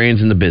biggest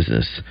brands in the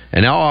business,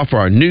 and now offer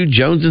our new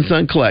Jones &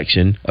 Son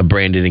collection of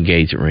branded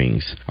engagement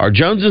rings. Our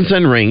Jones &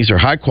 Son rings are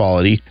high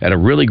quality at a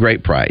really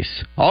great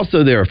price.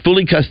 Also, they are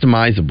fully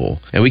customizable,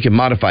 and we can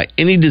modify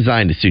any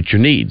design to suit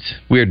your needs.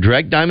 We are a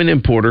direct diamond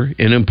importer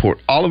and import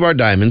all of our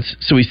diamonds,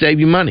 so we save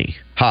you money.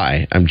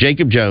 Hi, I'm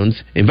Jacob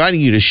Jones,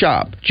 inviting you to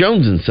shop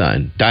Jones &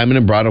 Son, Diamond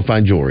and Bridal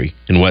Fine Jewelry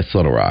in West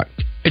Little Rock.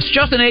 It's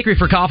Justin Acree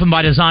for Kaufman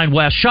by Design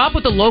West. Shop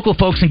with the local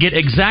folks and get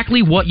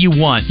exactly what you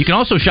want. You can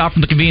also shop from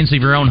the convenience of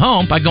your own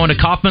home by going to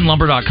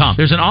KaufmanLumber.com.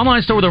 There's an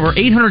online store with over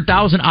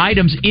 800,000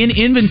 items in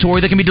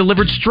inventory that can be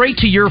delivered straight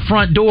to your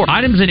front door.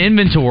 Items in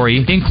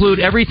inventory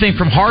include everything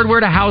from hardware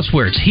to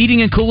housewares,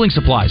 heating and cooling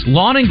supplies,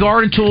 lawn and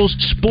garden tools,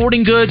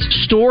 sporting goods,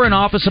 store and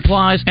office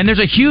supplies, and there's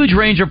a huge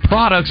range of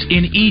products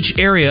in each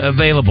area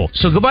available.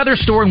 So go by their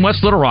store in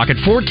West Little Rock at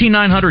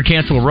 14900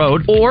 Cantrell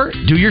Road or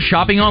do your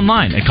shopping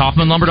online at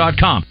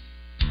KaufmanLumber.com.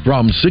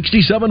 From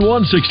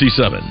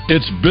 67-167,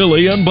 it's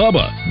Billy and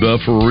Bubba, the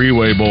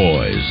Freeway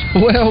Boys.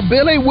 Well,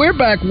 Billy, we're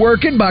back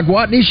working by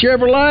Gwatney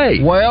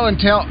Chevrolet. Well,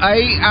 until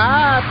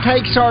AI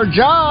takes our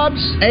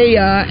jobs.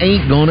 AI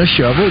ain't gonna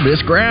shovel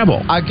this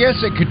gravel. I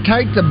guess it could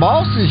take the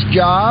boss's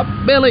job.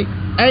 Billy,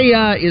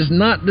 AI is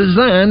not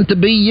designed to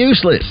be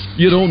useless.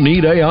 You don't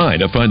need AI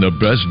to find the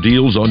best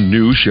deals on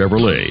new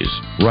Chevrolets.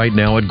 Right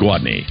now at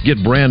Gwatney,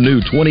 get brand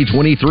new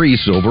 2023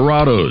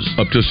 Silverados,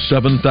 up to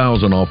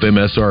 $7,000 off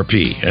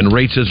MSRP and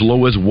rates as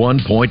low as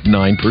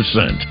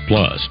 1.9%.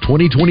 Plus,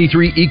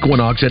 2023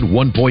 Equinox at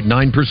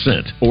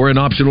 1.9% or an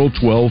optional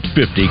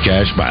 $1,250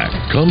 cash back.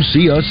 Come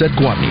see us at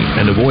Gwatney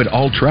and avoid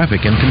all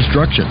traffic and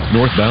construction.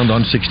 Northbound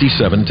on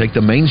 67, take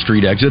the Main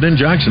Street exit in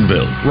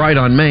Jacksonville. Right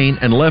on Main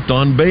and left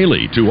on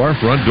Bailey to our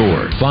front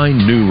door.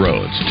 Find new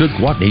roads to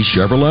Gwatney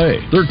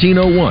Chevrolet.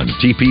 1301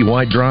 TP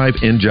White Drive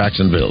in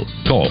Jacksonville.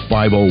 Call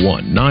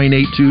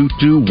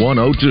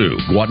 501-982-2102.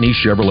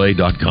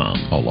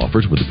 GwatneyChevrolet.com. All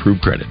offers with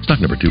approved credit. Stock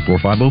number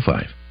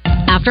 24505.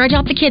 After I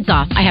drop the kids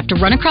off, I have to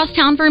run across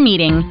town for a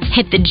meeting,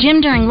 hit the gym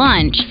during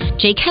lunch.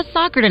 Jake has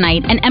soccer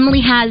tonight, and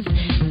Emily has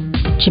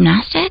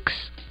gymnastics?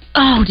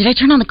 Oh, did I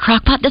turn on the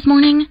crock pot this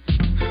morning?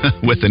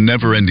 With a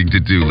never-ending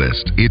to-do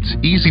list, it's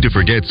easy to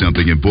forget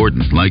something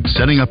important, like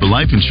setting up a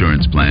life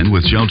insurance plan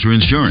with Shelter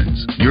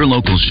Insurance. Your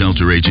local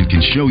Shelter agent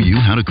can show you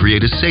how to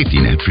create a safety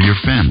net for your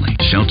family.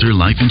 Shelter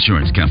Life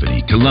Insurance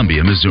Company,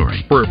 Columbia,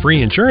 Missouri. For a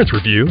free insurance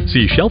review,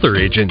 see Shelter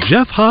agent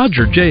Jeff Hodge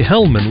or Jay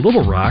Hellman,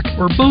 Little Rock,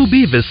 or Bo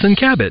Beavis in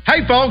Cabot.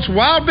 Hey folks,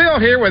 Wild Bill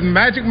here with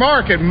Magic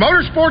Market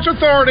Motorsports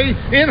Authority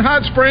in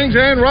Hot Springs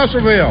and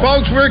Russellville.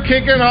 Folks, we're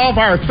kicking off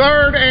our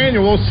third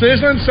annual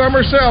Sizzling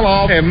Summer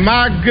Sell-Off, and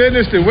my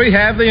goodness, do we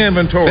have the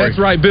inventory. That's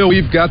right, Bill.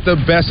 We've got the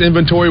best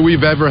inventory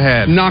we've ever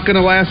had. Not going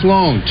to last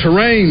long.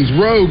 Terrains,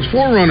 Rogues,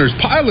 4Runners,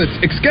 Pilots,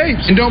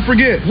 Escapes. And don't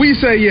forget, we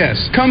say yes.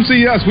 Come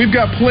see us. We've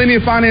got plenty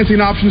of financing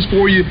options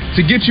for you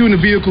to get you in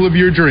the vehicle of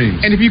your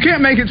dreams. And if you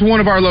can't make it to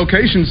one of our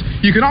locations,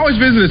 you can always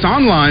visit us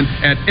online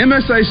at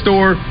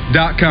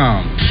msastore.com.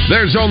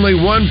 There's only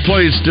one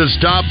place to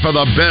stop for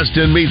the best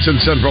in meats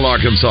in Central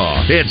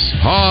Arkansas. It's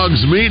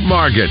Hogs Meat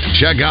Market.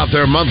 Check out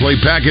their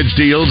monthly package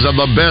deals of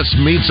the best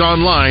meats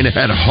online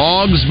at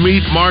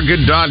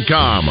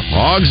hogsmeatmarket.com.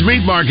 Hogs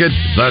Meat Market,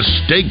 the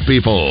steak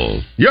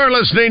people. You're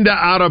listening to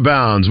Out of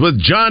Bounds with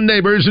John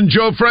Neighbors and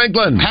Joe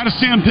Franklin. How does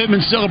Sam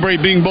Pittman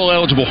celebrate being bowl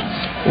eligible?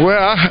 Well,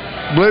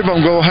 I believe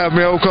I'm going to have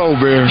my old cold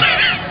beer.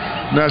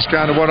 That's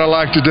kind of what I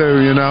like to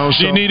do, you know.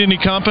 Do you need any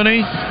company?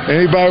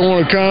 Anybody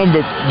want to come,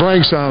 but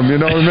bring some, you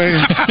know what I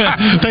mean?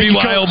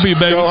 BYOB,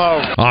 baby. Go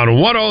home. On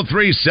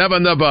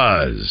 103.7 The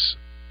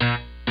Buzz.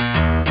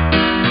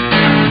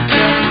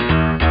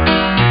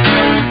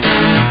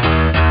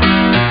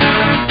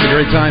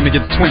 Great time to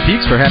get to Twin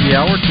Peaks for happy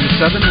hour 2 to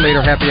 7, later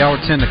happy hour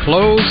 10 to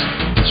close.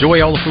 Enjoy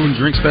all the food and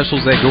drink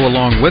specials that go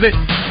along with it.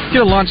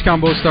 Get a lunch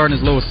combo starting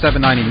as low as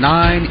 $7.99.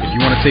 If you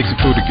want to take some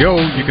food to go,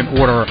 you can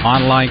order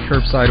online,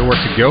 curbside, or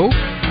to go,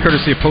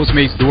 courtesy of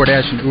Postmates,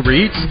 DoorDash, and Uber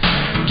Eats.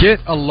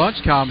 Get a lunch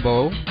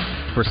combo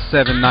for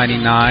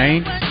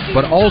 $7.99,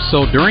 but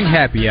also during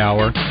happy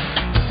hour,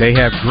 they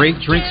have great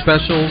drink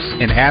specials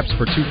and apps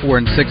for $2, $4,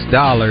 and $6.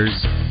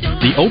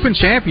 The Open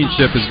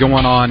Championship is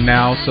going on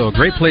now, so a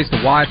great place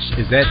to watch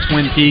is at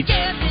Twin Peaks.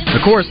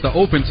 Of course, the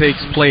Open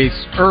takes place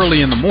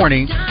early in the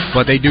morning,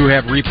 but they do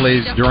have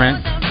replays during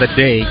the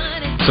day.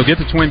 So get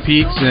to Twin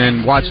Peaks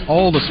and watch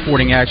all the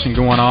sporting action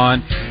going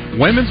on.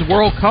 Women's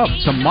World Cup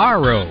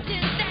tomorrow.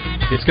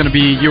 It's going to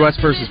be U.S.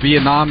 versus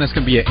Vietnam. That's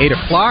going to be at 8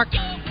 o'clock.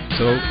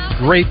 So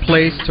great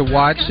place to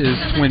watch is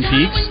Twin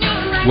Peaks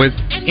with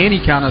any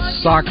kind of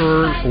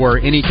soccer or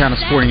any kind of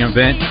sporting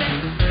event.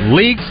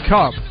 Leagues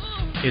Cup.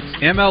 It's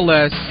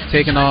MLS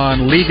taking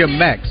on Liga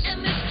MX.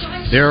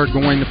 They're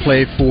going to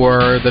play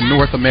for the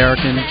North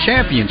American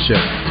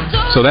Championship.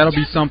 So that'll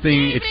be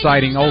something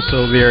exciting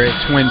also there at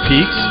Twin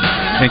Peaks.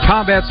 And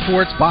combat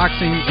sports,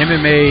 boxing,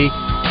 MMA,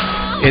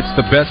 it's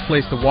the best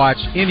place to watch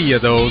any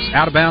of those.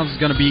 Out of Bounds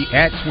is going to be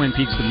at Twin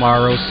Peaks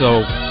tomorrow.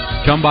 So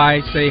come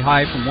by, say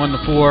hi from 1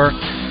 to 4,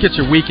 get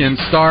your weekend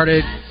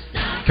started.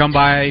 Come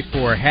by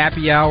for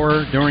happy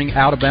hour during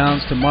Out of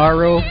Bounds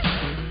tomorrow.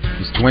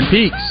 It's Twin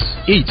Peaks.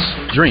 Eats,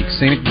 drinks,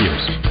 scenic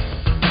views.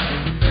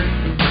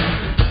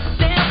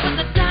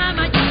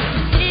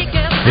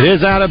 It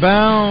is Out of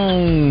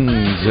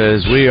Bounds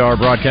as we are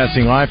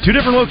broadcasting live. 2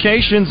 different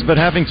locations, but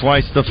having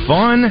twice the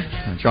fun.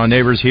 John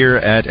Neighbors here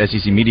at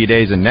SEC Media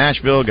Days in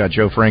Nashville. Got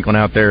Joe Franklin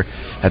out there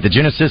at the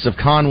Genesis of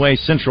Conway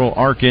Central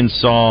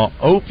Arkansas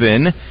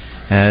Open.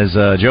 as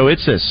Joe,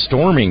 it's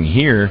storming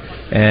here,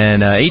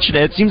 and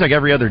it seems like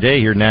every other day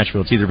here in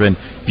Nashville, it's either been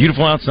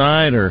beautiful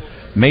outside or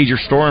major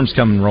storms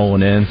coming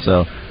rolling in.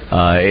 So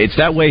it's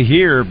that way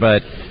here,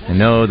 but I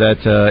know that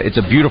it's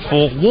a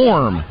beautiful,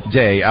 warm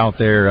day out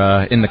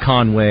there in the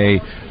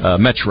Conway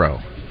Metro.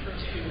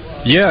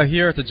 Yeah,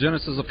 here at the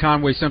Genesis of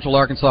Conway Central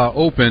Arkansas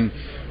Open,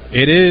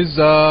 it is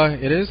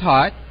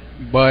hot,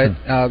 but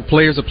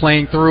players are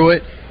playing through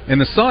it,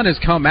 and the sun has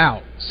come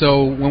out.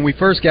 So when we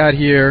first got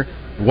here,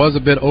 it was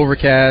a bit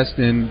overcast,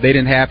 and they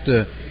didn't have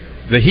to.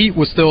 The heat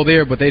was still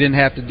there, but they didn't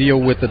have to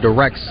deal with the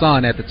direct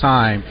sun at the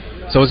time.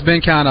 So it's been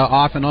kind of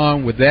off and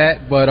on with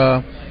that,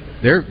 but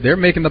they're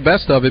making the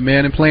best of it,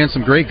 man, and playing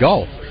some great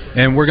golf.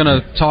 And we're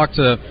going to talk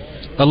to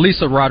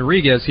Elisa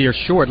Rodriguez here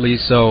shortly,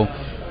 so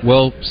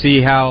we'll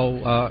see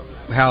how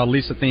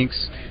Elisa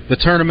thinks the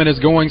tournament is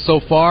going so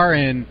far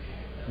and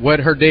what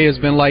her day has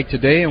been like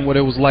today and what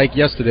it was like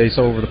yesterday,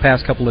 so over the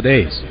past couple of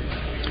days.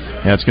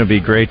 Yeah, it's going to be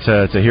great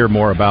to hear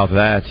more about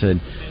that. And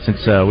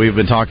since we've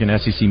been talking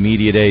SEC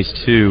Media Days,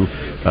 too,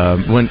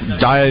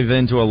 dive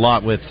into a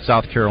lot with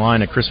South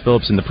Carolina, Chris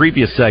Phillips in the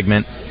previous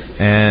segment,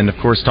 and, of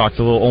course, talked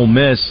a little Ole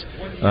Miss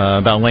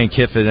about Lane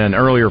Kiffin in an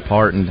earlier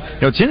part. And,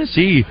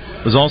 Tennessee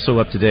was also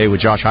up today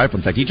with Josh Heupel.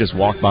 In fact, he just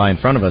walked by in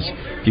front of us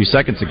a few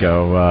seconds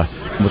ago.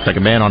 Looked like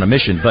a man on a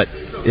mission. But,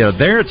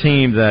 they're a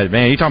team that,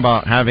 man, you talk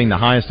about having the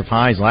highest of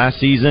highs last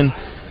season,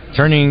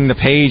 turning the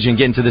page and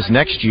getting to this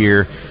next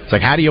year. It's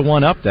like, how do you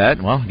one-up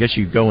that? Well, I guess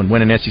you go and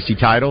win an SEC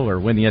title or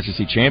win the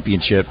SEC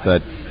championship.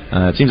 But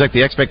it seems like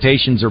the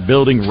expectations are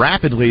building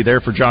rapidly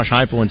there for Josh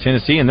Heupel in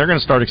Tennessee, and they're going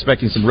to start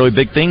expecting some really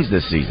big things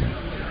this season.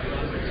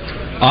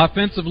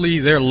 Offensively,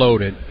 they're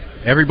loaded.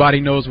 Everybody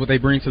knows what they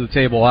bring to the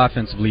table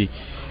offensively.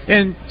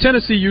 And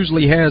Tennessee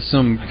usually has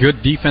some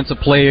good defensive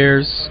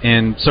players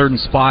in certain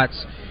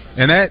spots,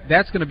 and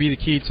that's going to be the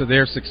key to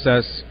their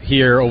success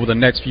here over the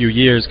next few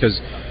years, because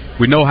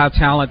we know how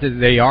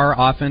talented they are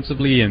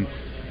offensively and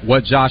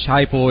what Josh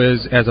Heupel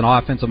is as an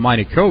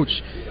offensive-minded coach,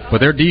 but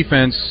their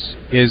defense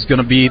is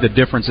going to be the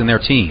difference in their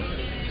team.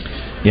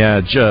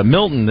 Yeah,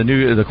 Milton,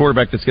 the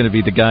quarterback that's going to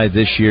be the guy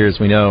this year, as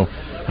we know,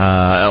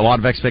 a lot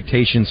of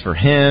expectations for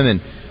him,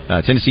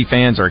 and Tennessee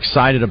fans are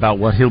excited about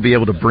what he'll be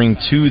able to bring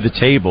to the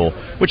table,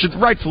 which is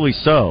rightfully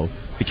so,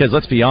 because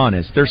let's be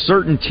honest, there's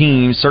certain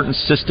teams, certain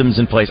systems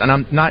in place, and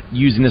I'm not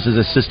using this as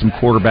a system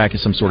quarterback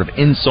as some sort of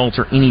insult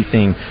or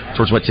anything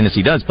towards what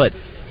Tennessee does, but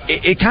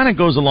it kind of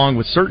goes along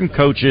with certain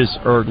coaches,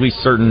 or at least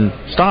certain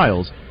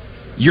styles.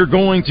 You're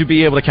going to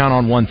be able to count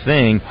on one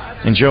thing,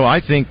 and Joe,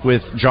 I think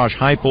with Josh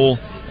Heupel,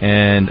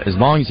 and as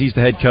long as he's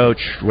the head coach,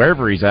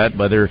 wherever he's at,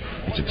 whether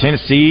it's at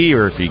Tennessee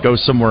or if he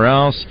goes somewhere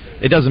else,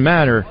 it doesn't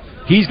matter.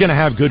 He's going to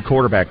have good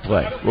quarterback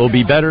play. Will it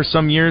be better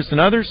some years than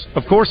others?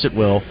 Of course it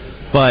will.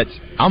 But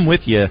I'm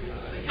with you.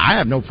 I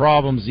have no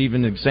problems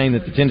even saying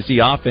that the Tennessee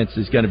offense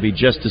is going to be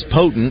just as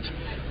potent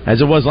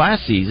as it was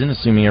last season,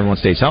 assuming everyone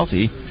stays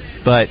healthy.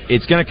 But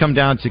it's going to come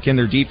down to, can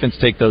their defense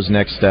take those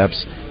next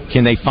steps?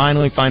 Can they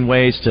finally find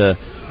ways to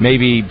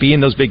maybe be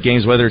in those big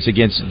games, whether it's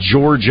against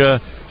Georgia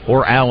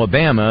or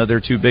Alabama, their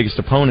two biggest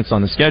opponents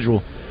on the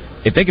schedule?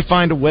 If they could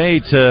find a way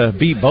to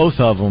beat both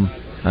of them,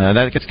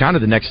 that's kind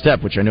of the next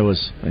step, which I know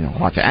is a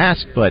lot to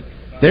ask, but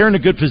they're in a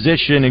good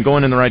position and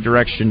going in the right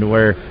direction to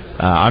where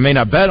I may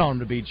not bet on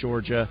them to beat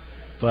Georgia,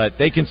 but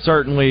they can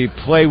certainly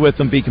play with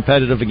them, be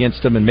competitive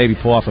against them, and maybe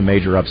pull off a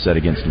major upset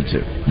against them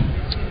too.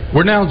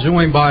 We're now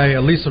joined by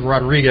Elisa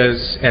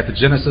Rodriguez at the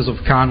Genesis of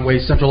Conway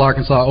Central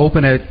Arkansas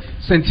Open at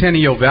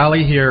Centennial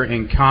Valley here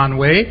in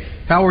Conway.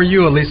 How are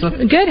you, Elisa?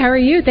 Good. How are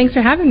you? Thanks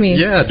for having me.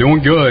 Yeah,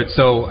 doing good.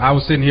 So I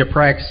was sitting here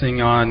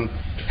practicing on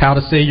how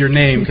to say your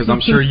name, because I'm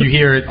sure you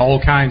hear it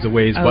all kinds of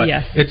ways. But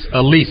yes. It's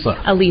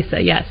Elisa.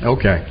 Elisa, yes.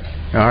 Okay.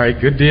 All right,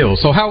 good deal.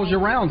 So how was your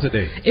round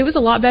today? It was a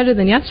lot better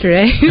than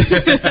yesterday.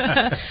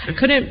 I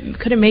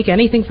couldn't make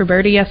anything for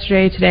birdie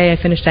yesterday. Today I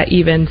finished at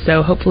even,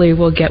 so hopefully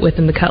we'll get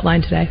within the cut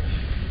line today.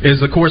 Is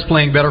the course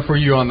playing better for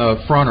you on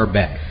the front or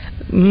back?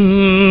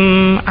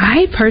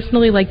 I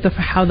personally like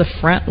how the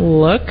front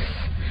looks.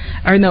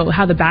 Or no,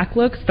 how the back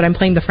looks, but I'm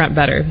playing the front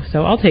better,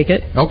 so I'll take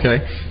it.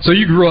 Okay. So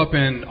you grew up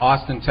in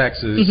Austin,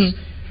 Texas.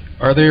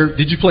 Mm-hmm.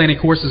 Did you play any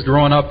courses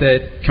growing up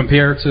that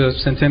compare to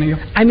Centennial?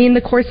 I mean, the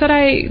course that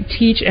I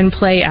teach and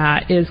play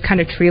at is kind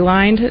of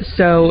tree-lined,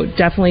 so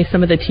definitely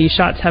some of the tee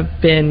shots have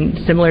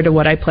been similar to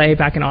what I play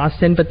back in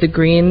Austin, but the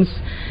greens,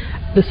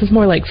 this is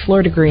more like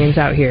Florida greens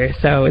out here,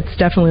 so it's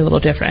definitely a little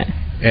different.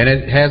 And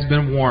it has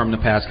been warm the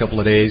past couple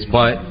of days,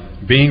 but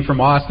being from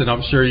Austin,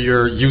 I'm sure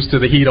you're used to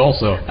the heat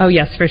also. Oh,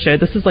 yes, for sure.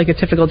 This is like a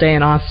typical day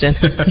in Austin.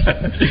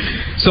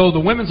 So the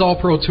Women's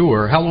All-Pro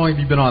Tour, how long have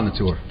you been on the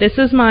tour? This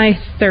is my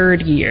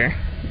third year.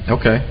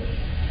 Okay.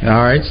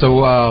 All right.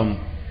 So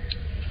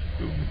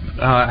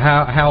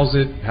how's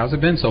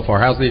it been so far?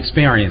 How's the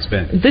experience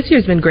been? This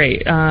year's been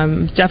great.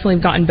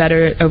 Definitely gotten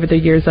better over the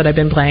years that I've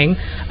been playing.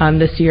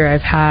 This year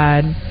I've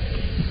had,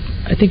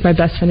 I think my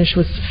best finish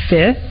was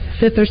fifth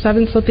 5th or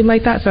 7th, something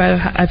like that. So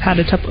I've had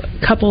a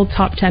couple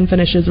top 10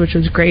 finishes, which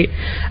was great.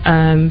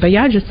 But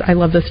yeah, I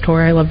love this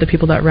tour. I love the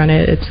people that run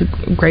it. It's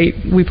great.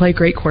 We play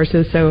great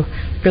courses, so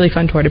really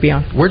fun tour to be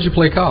on. Where'd you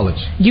play college?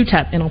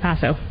 UTEP in El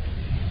Paso.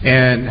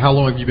 And how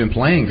long have you been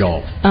playing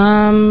golf?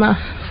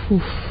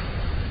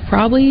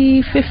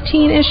 Probably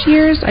 15-ish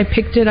years. I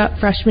picked it up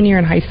freshman year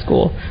in high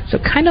school, so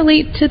kind of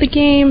late to the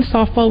game.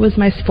 Softball was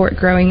my sport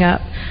growing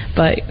up,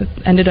 but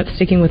ended up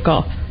sticking with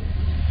golf.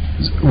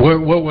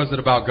 What was it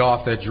about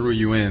golf that drew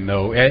you in,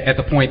 though, at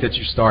the point that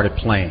you started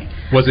playing?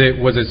 Was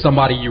it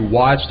somebody you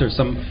watched or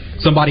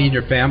somebody in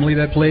your family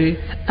that played?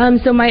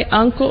 So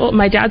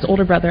my dad's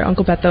older brother,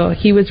 Uncle Beto,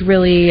 he was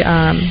really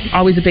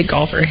always a big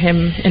golfer,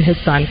 him and his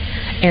son.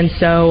 And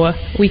so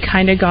we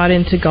kind of got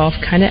into golf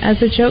kind of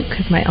as a joke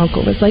because my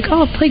uncle was like,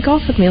 oh, play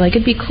golf with me. Like,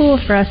 it'd be cool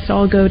for us to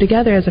all go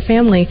together as a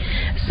family.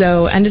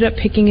 So ended up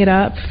picking it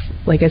up,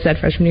 like I said,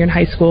 freshman year in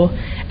high school,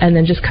 and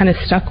then just kind of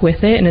stuck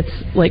with it. And it's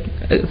like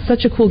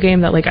such a cool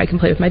game that like I can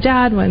play with my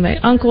dad, my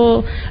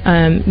uncle,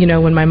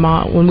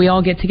 when we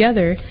all get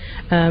together,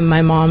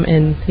 my mom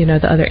and the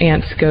other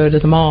aunts go to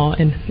the mall,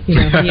 and me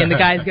and the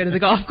guys go to the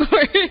golf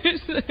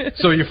course.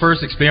 So your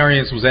first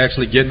experience was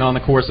actually getting on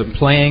the course and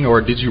playing,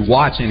 or did you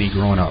watch any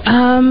growing up?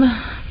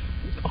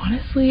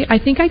 Honestly, I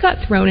think I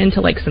got thrown into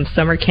like some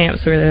summer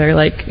camps where they're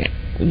like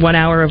 1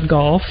 hour of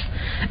golf.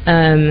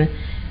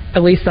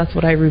 At least that's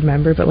what I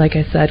remember. But like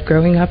I said,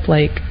 growing up,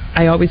 like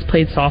I always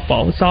played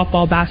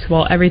softball,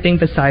 basketball, everything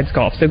besides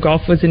golf. So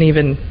golf wasn't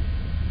even,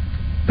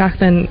 back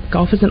then,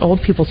 golf was an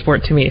old people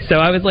sport to me. So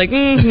I was like,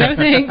 no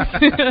thanks.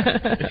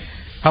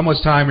 How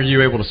much time are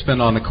you able to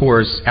spend on the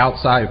course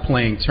outside of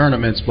playing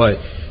tournaments, but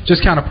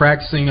just kind of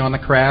practicing on the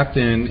craft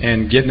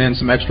and getting in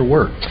some extra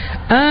work?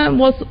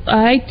 Well,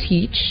 I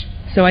teach.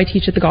 So I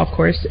teach at the golf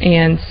course,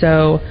 and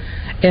so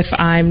if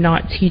I'm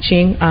not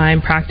teaching,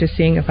 I'm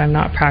practicing. If I'm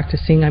not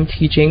practicing, I'm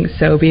teaching.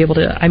 So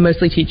I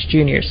mostly teach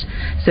juniors.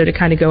 So to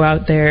kind of go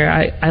out there,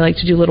 I like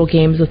to do little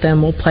games with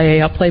them. I'll play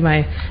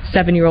my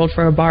 7-year-old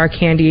for a bar of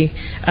candy.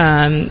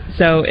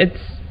 So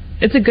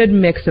it's a good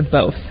mix of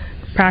both,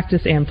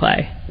 practice and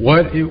play.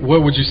 What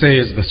would you say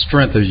is the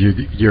strength of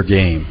your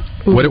game?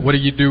 What do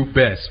you do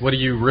best? What do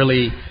you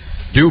really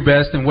do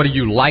best, and what do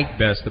you like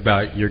best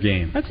about your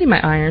game? I'd say my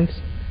irons.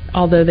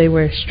 Although they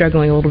were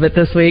struggling a little bit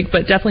this week,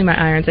 but definitely my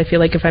irons. I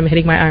feel like if I'm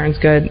hitting my irons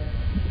good,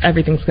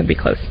 everything's going to be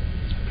close.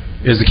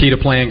 Is the key to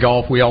playing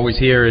golf? We always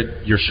hear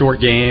it, your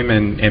short game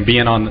and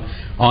being on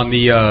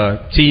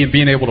the tee and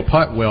being able to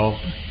putt well,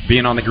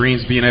 being on the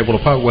greens, being able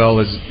to putt well.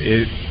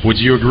 Would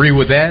you agree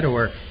with that,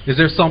 or is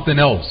there something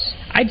else?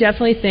 I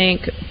definitely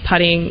think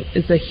putting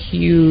is a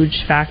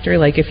huge factor.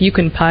 Like if you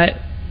can putt,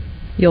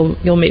 you'll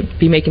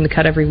be making the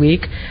cut every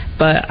week.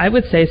 But I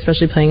would say,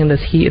 especially playing in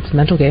this heat, it's a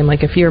mental game.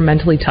 Like if you're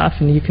mentally tough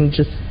and you can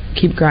just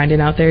keep grinding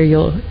out there,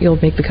 you'll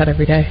make the cut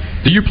every day.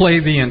 Do you play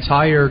the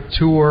entire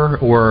tour,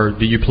 or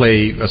do you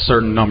play a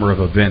certain number of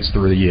events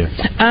through the year?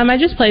 I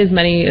just play as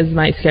many as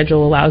my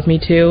schedule allows me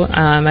to.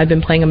 I've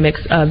been playing a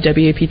mix of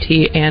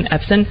WAPT and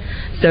Epson,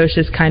 so it's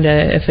just kind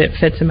of, if it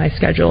fits in my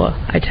schedule,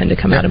 I tend to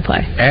come out and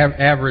play.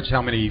 Average,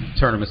 how many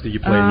tournaments do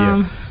you play a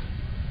year?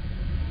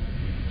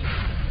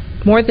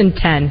 More than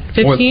 10.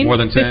 15? More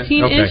than 10? 15-ish?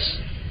 Okay.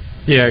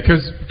 Yeah,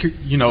 because,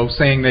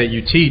 saying that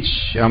you teach,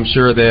 I'm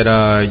sure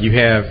that you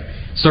have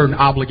certain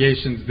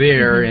obligations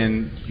there,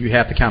 and you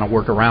have to kind of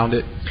work around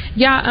it.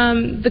 Yeah,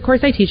 the course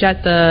I teach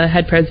at, the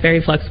head pro is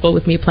very flexible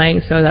with me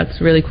playing, so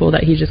that's really cool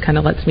that he just kind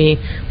of lets me,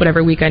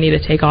 whatever week I need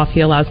to take off, he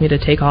allows me to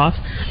take off.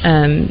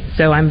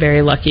 So I'm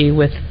very lucky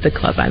with the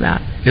club I'm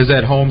at. Is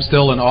that home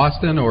still in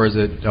Austin, or is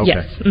it? Okay.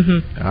 Yes.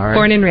 Mm-hmm. All right.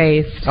 Born and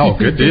raised. Oh,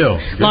 good deal.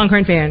 Good.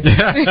 Longhorn fan. You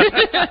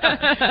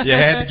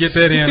had to get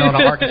that in on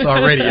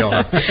Arkansas radio.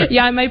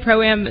 Yeah, in my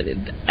pro-am,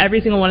 every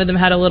single one of them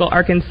had a little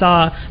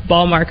Arkansas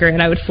ball marker,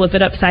 and I would flip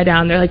it upside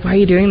down. They're like, why are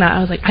you doing that? I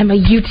was like, I'm a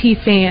UT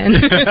fan.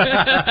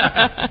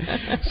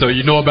 So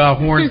you know about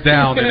horns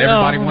down, and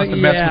everybody wants to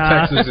mess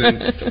with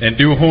Texas and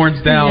do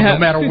horns down, no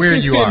matter where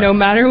you are. No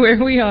matter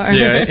where we are.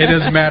 Yeah, it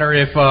doesn't matter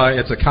if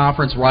it's a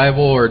conference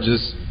rival or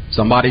just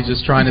somebody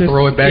just trying to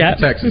throw it back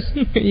to Texas.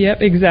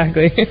 Yep,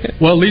 exactly.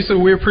 Well, Lisa,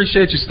 we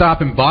appreciate you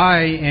stopping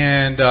by,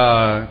 and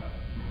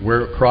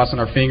we're crossing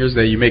our fingers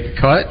that you make the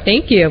cut.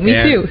 Thank you. Me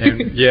too.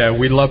 And yeah,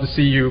 we'd love to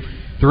see you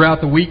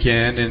throughout the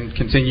weekend and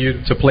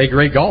continue to play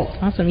great golf.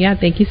 Awesome. Yeah,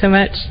 thank you so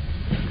much.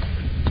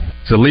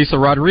 So Lisa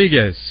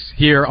Rodriguez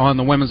here on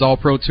the Women's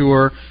All-Pro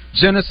Tour,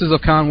 Genesis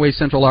of Conway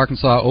Central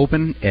Arkansas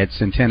Open at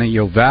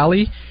Centennial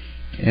Valley.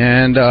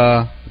 And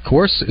the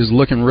course is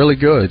looking really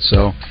good.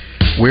 So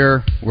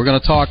we're going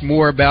to talk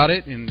more about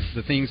it and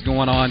the things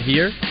going on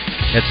here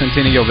at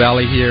Centennial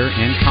Valley here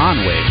in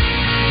Conway.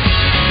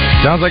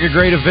 Sounds like a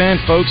great event,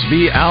 folks.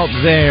 Be out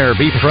there.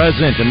 Be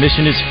present.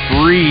 Admission is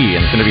free, and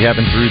it's going to be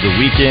happening through the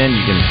weekend.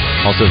 You can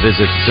also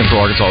visit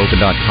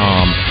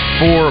CentralArkansasOpen.com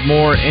for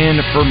more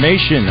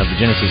information of the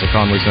Genesis of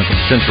Conway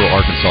Central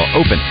Arkansas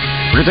Open.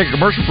 We're going to take a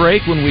commercial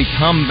break. When we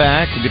come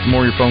back, we'll get to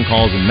more of your phone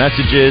calls and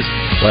messages.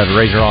 We'll have a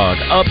Razor Hog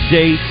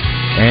update.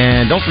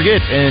 And don't forget,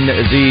 in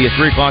the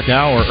 3 o'clock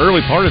hour, early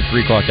part of the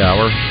 3 o'clock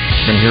hour,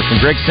 we're going to hear from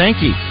Greg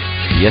Sankey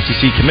the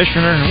SEC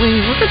commissioner.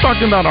 We're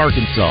talking about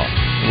Arkansas.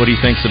 What he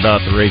thinks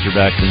about the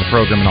Razorbacks in the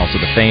program and also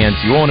the fans.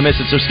 You won't want to miss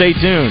it, so stay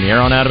tuned here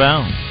on Out of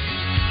Bounds.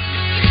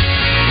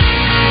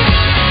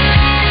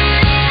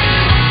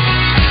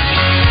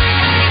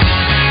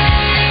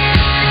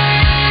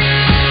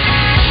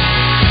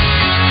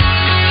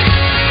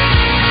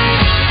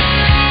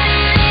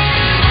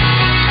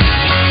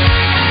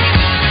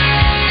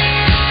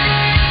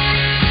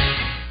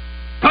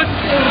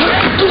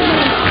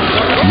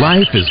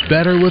 Life is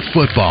better with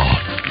football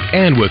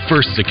and with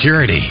First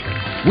Security.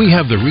 We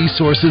have the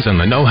resources and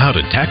the know-how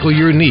to tackle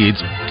your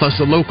needs, plus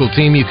a local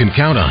team you can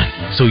count on.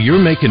 So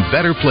you're making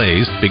better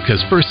plays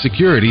because First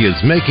Security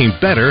is making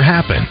better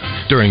happen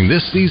during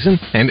this season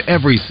and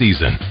every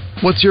season.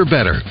 What's your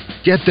better?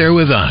 Get there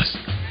with us.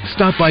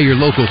 Stop by your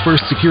local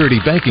First Security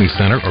Banking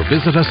Center or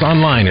visit us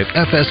online at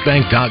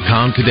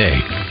fsbank.com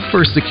today.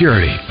 First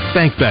Security.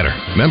 Bank better.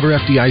 Member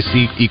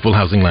FDIC, Equal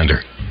Housing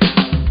Lender.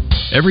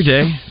 Every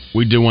day,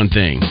 we do one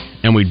thing,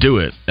 and we do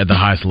it at the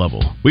highest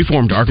level. We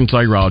formed Arkansas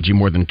Urology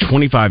more than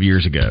 25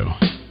 years ago,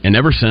 and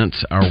ever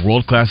since, our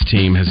world-class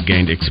team has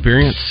gained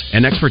experience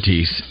and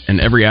expertise in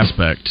every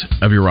aspect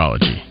of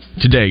urology.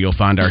 Today, you'll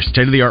find our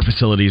state-of-the-art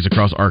facilities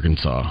across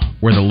Arkansas,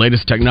 where the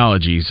latest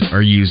technologies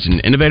are used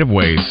in innovative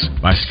ways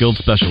by skilled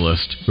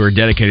specialists who are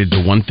dedicated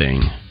to one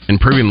thing,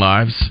 improving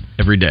lives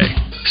every day.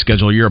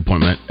 Schedule your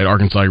appointment at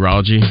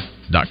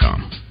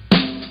arkansasurology.com.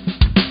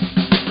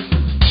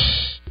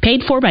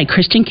 Paid for by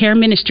Christian Care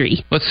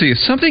Ministry. Let's see, if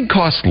something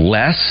costs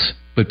less,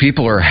 but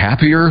people are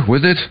happier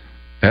with it,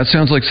 that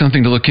sounds like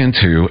something to look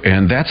into,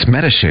 and that's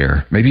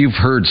Medi-Share. Maybe you've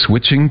heard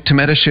switching to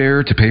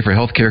Medi-Share to pay for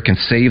health care can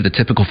save the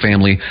typical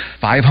family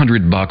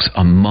 $500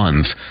 a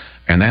month.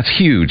 And that's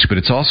huge, but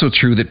it's also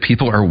true that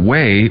people are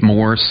way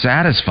more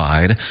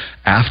satisfied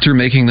after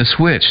making the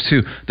switch,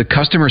 too. The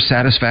customer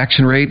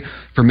satisfaction rate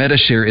for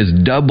Medi-Share is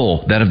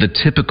double that of the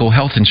typical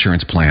health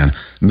insurance plan.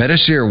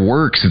 Medi-Share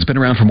works. It's been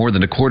around for more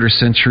than a quarter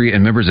century,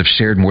 and members have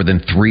shared more than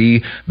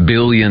 $3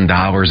 billion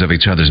of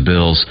each other's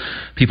bills.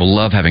 People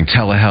love having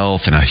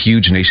telehealth and a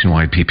huge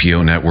nationwide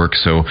PPO network.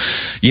 So,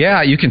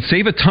 yeah, you can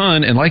save a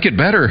ton and like it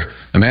better.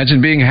 Imagine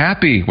being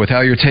happy with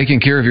how you're taking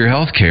care of your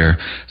health care.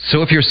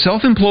 So if you're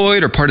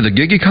self-employed or part of the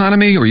gig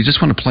economy, or you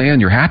just want a plan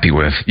you're happy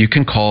with, you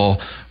can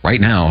call right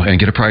now and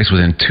get a price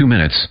within 2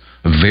 minutes.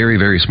 A very,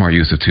 very smart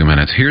use of 2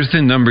 minutes. Here's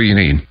the number you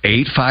need.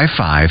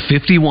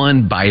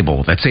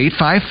 855-51-BIBLE. That's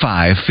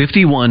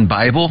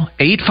 855-51-BIBLE.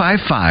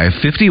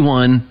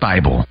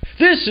 855-51-BIBLE.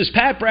 This is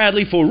Pat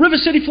Bradley for River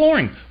City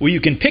Flooring, where you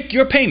can pick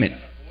your payment.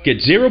 Get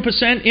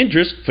 0%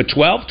 interest for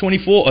 12,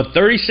 24, or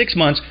 36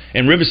 months,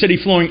 and River City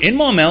Flooring in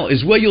Maumelle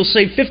is where you'll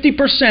save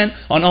 50%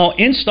 on all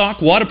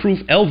in-stock waterproof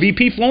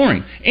LVP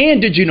flooring.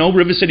 And did you know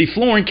River City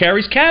Flooring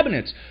carries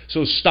cabinets?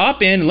 So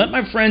stop in and let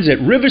my friends at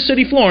River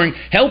City Flooring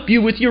help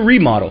you with your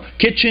remodel.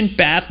 Kitchen,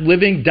 bath,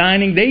 living,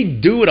 dining, they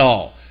do it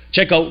all.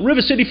 Check out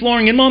River City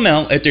Flooring in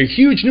Maumelle at their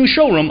huge new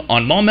showroom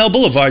on Maumelle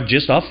Boulevard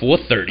just off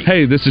 430.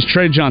 Hey, this is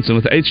Trey Johnson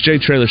with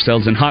HJ Trailer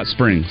Sales in Hot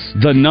Springs,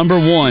 the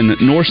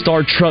 #1 North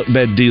Star truck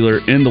bed dealer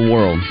in the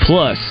world.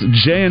 Plus,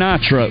 J&I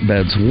truck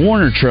beds,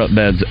 Warner truck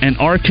beds, and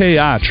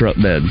RKI truck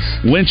beds,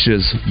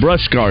 winches,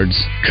 brush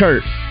guards,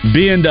 Kurt,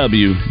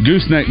 B&W,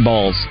 gooseneck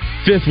balls,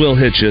 fifth wheel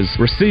hitches,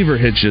 receiver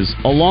hitches,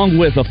 along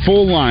with a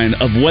full line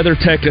of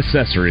WeatherTech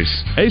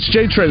accessories.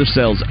 HJ Trailer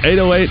Sales,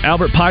 808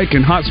 Albert Pike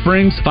in Hot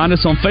Springs. Find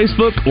us on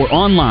Facebook or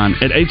online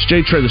at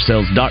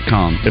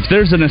hjtrailersales.com. If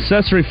there's an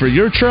accessory for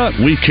your truck,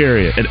 we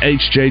carry it at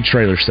HJ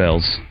Trailer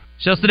Sales.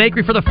 Justin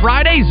Acri for the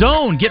Friday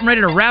Zone, getting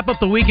ready to wrap up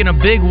the week in a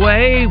big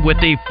way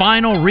with the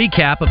final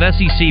recap of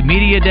SEC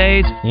Media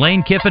Days.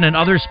 Lane Kiffin and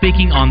others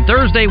speaking on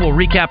Thursday. We'll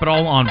recap it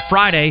all on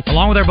Friday,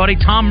 along with our buddy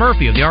Tom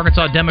Murphy of the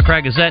Arkansas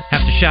Democrat-Gazette.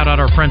 Have to shout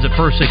out our friends at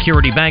First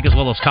Security Bank, as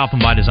well as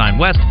Kaufman by Design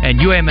West and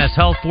UAMS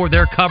Health for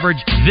their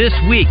coverage this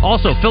week.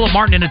 Also, Philip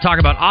Martin in to talk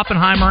about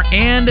Oppenheimer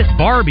and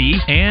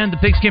Barbie, and the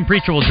Pigskin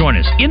Preacher will join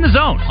us in the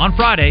Zone on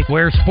Friday,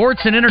 where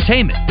sports and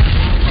entertainment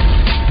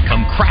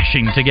come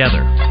crashing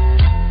together.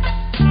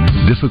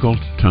 Difficult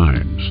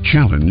times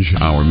challenge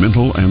our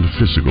mental and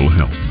physical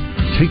health.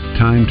 Take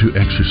time to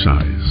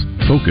exercise.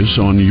 Focus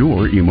on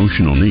your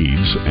emotional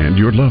needs and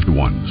your loved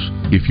ones.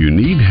 If you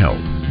need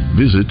help,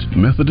 visit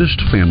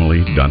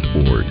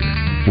MethodistFamily.org.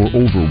 For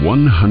over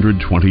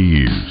 120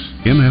 years,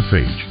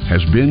 MFH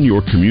has been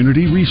your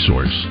community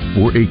resource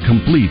for a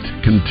complete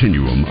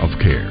continuum of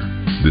care.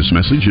 This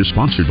message is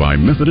sponsored by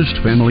Methodist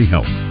Family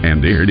Health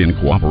and aired in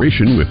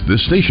cooperation with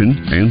this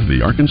station and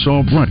the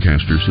Arkansas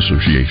Broadcasters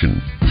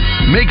Association.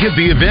 Make it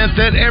the event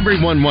that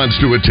everyone wants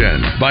to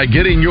attend by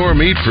getting your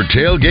meat for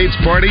tailgates,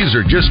 parties,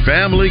 or just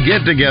family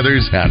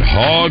get-togethers at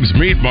Hogs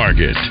Meat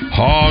Market.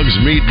 Hogs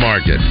Meat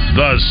Market,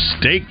 the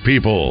steak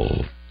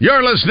people.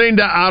 You're listening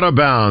to Out of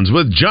Bounds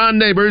with John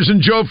Neighbors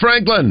and Joe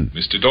Franklin.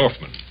 Mr.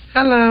 Dorfman.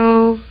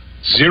 Hello.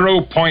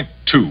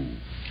 0.2.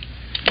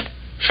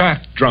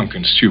 Fat, drunk,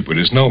 and stupid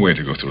is no way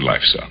to go through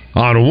life, son.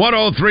 On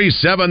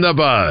 103.7 The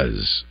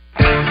Buzz.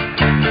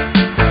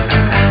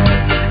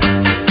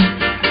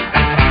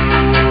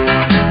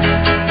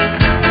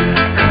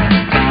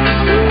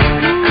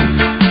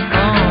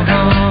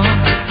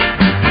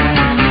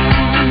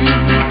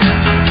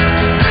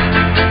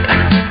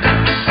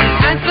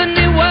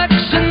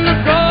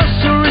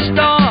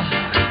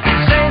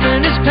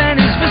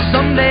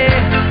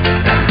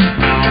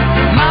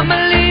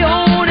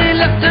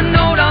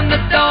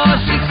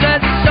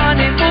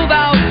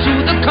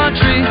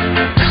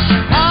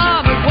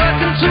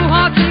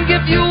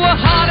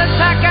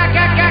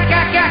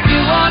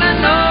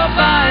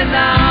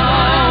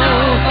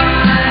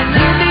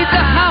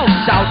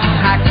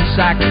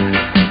 sack.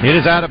 It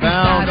is Out of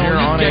Bounds here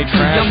on a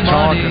Trash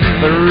Talk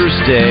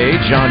Thursday.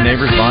 John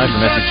Neighbors live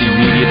from SEC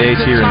Media Days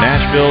here in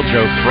Nashville.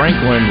 Joe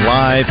Franklin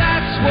live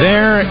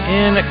there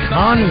in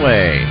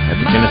Conway at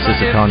the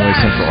Genesis of Conway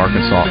Central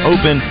Arkansas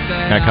Open.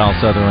 Got Kyle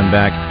Sutherland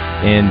back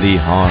in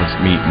the Hogs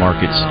Meat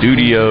Market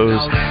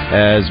Studios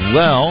as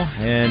well.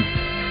 And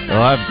we'll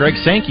have Greg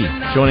Sankey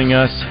joining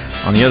us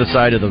on the other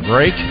side of the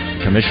break,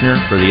 commissioner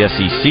for the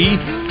SEC.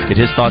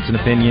 Get his thoughts and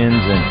opinions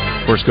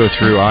and, of course, go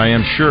through, I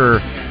am sure,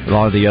 a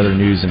lot of the other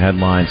news and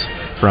headlines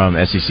from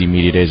SEC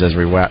Media Days as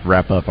we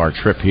wrap up our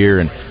trip here.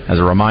 And as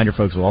a reminder,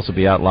 folks, we'll also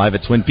be out live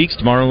at Twin Peaks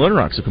tomorrow in Little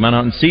Rock, so come on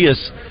out and see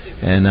us,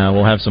 and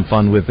we'll have some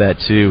fun with that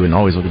too, and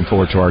always looking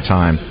forward to our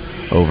time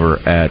over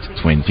at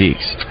Twin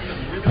Peaks.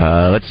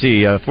 Let's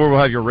see, before we'll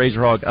have your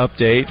Razor Hog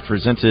update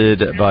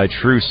presented by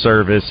True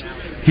Service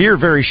here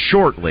very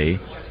shortly,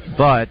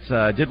 but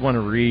I did want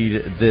to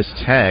read this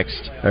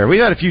text. We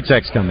had a few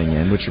texts coming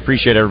in, which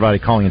appreciate everybody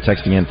calling and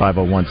texting in.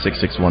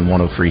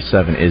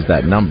 501-661-1037 is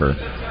that number.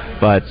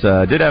 But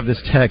did have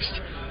this text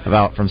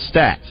from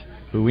Stat,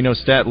 who we know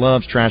Stat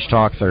loves Trash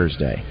Talk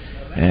Thursday.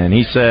 And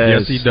he says...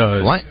 Yes, he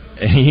does.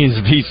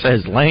 He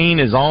says, Lane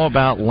is all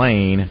about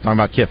Lane. Talking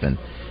about Kiffin.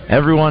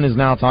 Everyone is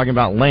now talking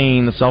about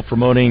Lane, the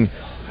self-promoting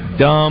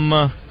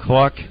dumb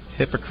cluck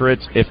hypocrite.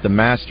 If the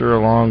master,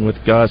 along with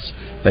Gus,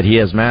 that he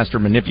has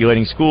mastered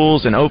manipulating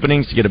schools and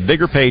openings to get a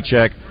bigger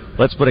paycheck,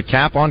 let's put a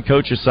cap on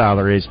coaches'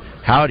 salaries.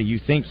 How do you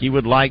think he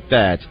would like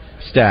that?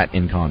 Stat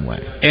in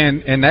Conway.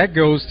 And that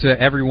goes to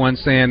everyone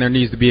saying there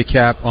needs to be a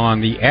cap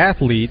on the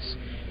athletes.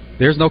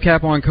 There's no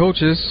cap on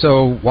coaches,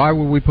 so why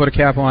would we put a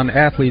cap on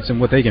athletes and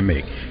what they can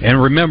make?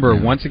 And remember,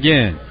 once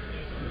again,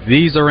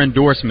 these are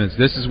endorsements.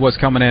 This is what's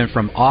coming in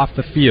from off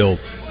the field.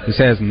 This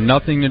has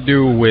nothing to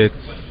do with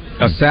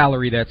a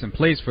salary that's in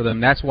place for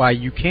them. That's why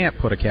you can't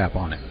put a cap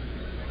on it.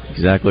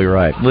 Exactly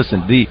right.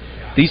 Listen,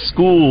 these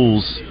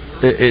schools,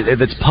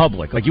 it's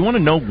public. Like, you want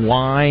to know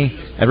why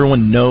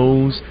everyone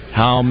knows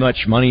how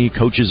much money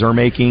coaches are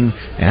making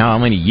and how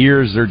many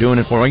years they're doing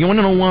it for. You want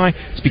to know why?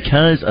 It's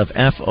because of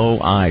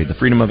FOI, the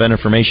Freedom of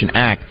Information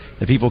Act,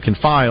 that people can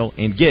file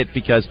and get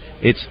because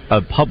it's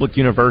a public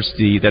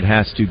university that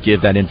has to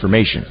give that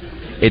information.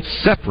 It's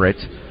separate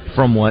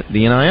from what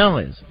the NIL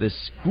is. This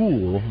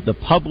school, the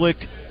public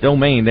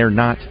domain, they're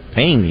not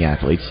paying the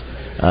athletes.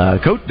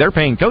 They're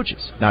paying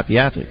coaches, not the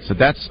athletes. So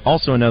that's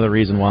also another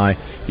reason why,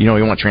 you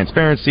want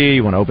transparency,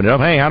 you want to open it up.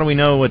 Hey, how do we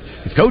know if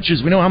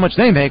coaches, we know how much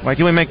they make, why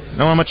can't we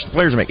know how much the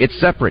players make? It's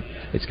separate.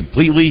 It's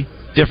completely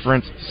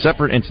different,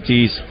 separate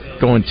entities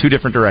going two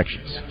different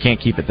directions. Can't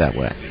keep it that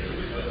way.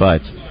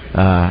 But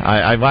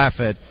I laugh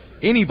at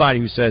anybody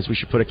who says we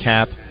should put a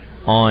cap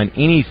on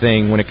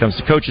anything when it comes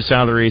to coaches'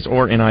 salaries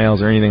or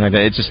NILs or anything like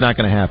that. It's just not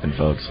going to happen,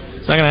 folks.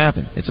 It's not going to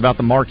happen. It's about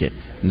the market.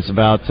 And it's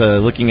about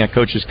looking at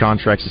coaches'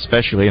 contracts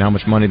especially and how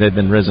much money they've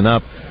been risen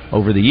up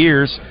over the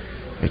years.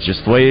 It's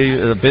just the way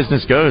the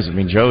business goes. I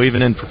mean, Joe,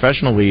 even in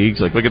professional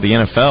leagues, like look at the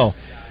NFL.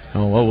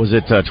 What was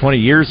it, 20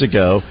 years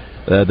ago,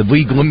 the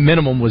league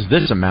minimum was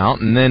this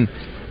amount, and then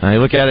you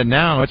look at it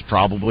now, it's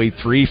probably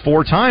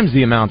 3-4 times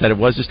the amount that it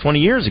was just 20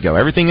 years ago.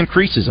 Everything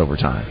increases over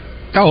time.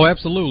 Oh,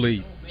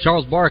 absolutely.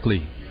 Charles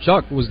Barkley.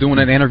 Chuck was doing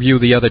an interview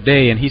the other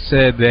day, and he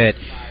said that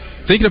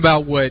thinking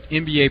about what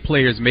NBA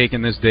players make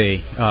in this day,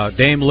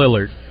 Dame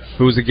Lillard,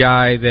 who's a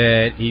guy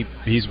that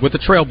he's with the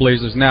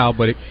Trailblazers now,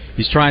 but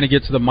he's trying to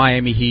get to the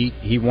Miami Heat.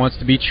 He wants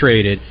to be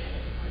traded.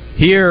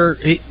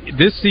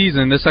 This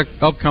season, this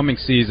upcoming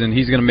season,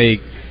 he's going to make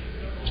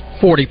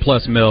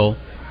 40-plus mil.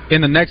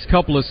 In the next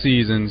couple of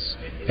seasons,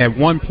 at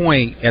one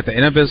point at the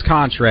end of his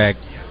contract,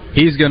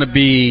 he's going to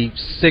be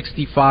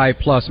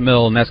 65-plus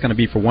mil, and that's going to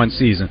be for one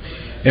season.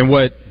 And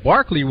what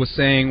Barkley was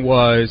saying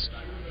was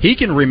he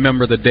can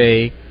remember the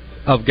day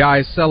of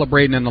guys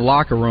celebrating in the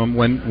locker room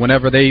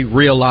whenever they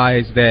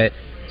realized that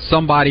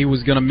somebody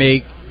was going to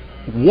make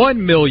 $1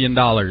 million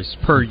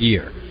per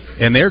year.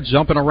 And they're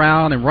jumping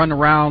around and running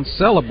around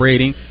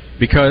celebrating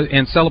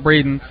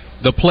celebrating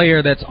the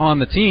player that's on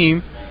the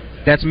team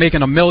that's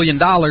making $1 million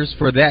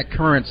for that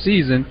current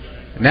season.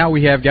 Now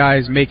we have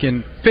guys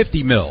making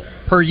 $50 million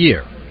per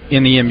year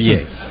in the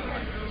NBA.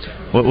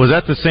 Was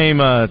that the same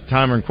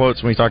timer in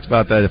quotes when we talked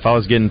about that? If I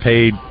was getting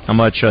paid how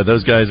much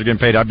those guys are getting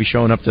paid, I'd be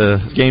showing up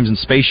to games in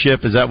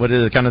spaceship. Is that what it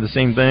is? Kind of the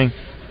same thing?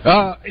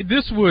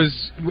 This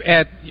was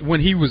when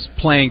he was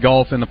playing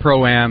golf in the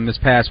Pro-Am this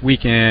past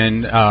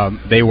weekend.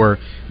 They were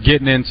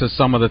getting into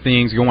some of the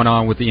things going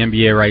on with the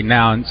NBA right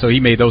now, and so he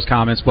made those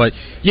comments. But,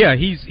 yeah,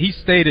 he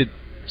stated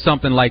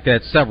something like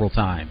that several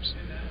times.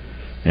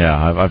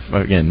 Yeah,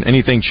 again,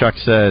 anything Chuck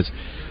says,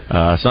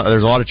 there's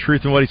a lot of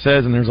truth in what he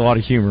says, and there's a lot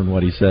of humor in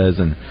what he says,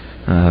 and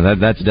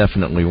that's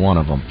definitely one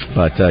of them.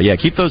 But, yeah,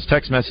 keep those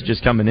text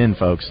messages coming in,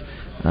 folks,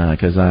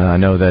 because I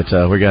know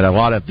that we got a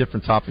lot of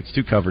different topics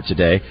to cover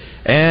today.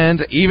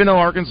 And even though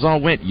Arkansas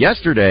went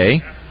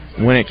yesterday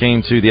when it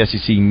came to the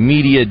SEC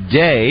Media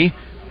Day,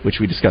 which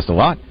we discussed a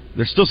lot,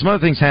 there's still some other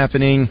things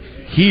happening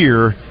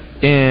here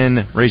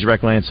in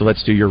Razorback land. So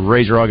let's do your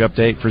Razor Hog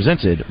update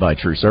presented by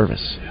True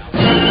Service.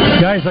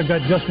 Guys, I've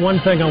got just one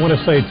thing I want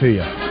to say to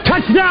you.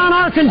 Touchdown,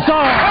 Arkansas!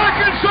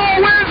 Arkansas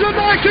wins the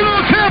national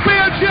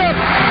championship!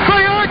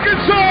 The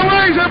Arkansas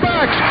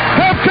Razorbacks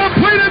have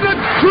completed the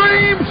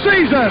dream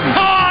season!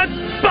 Odds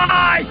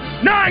by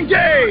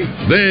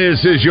 90!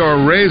 This is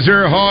your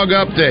Razor Hog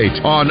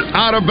Update on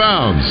Out of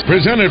Bounds,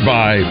 presented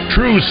by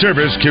True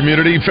Service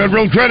Community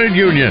Federal Credit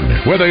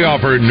Union, where they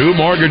offer new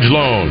mortgage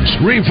loans,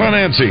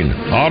 refinancing,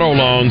 auto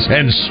loans,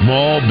 and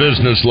small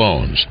business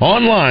loans.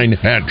 Online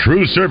at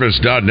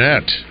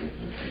trueservice.net.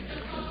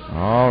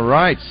 All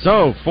right,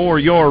 so for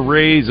your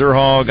Razor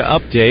Hog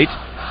Update,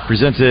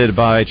 presented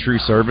by True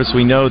Service,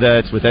 we know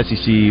that with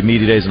SEC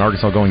Media Days in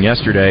Arkansas going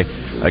yesterday,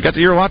 I got to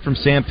hear a lot from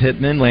Sam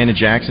Pittman, Landon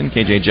Jackson,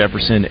 KJ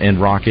Jefferson,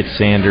 and Rocket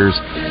Sanders,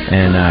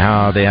 and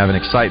how they have an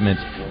excitement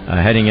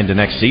heading into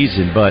next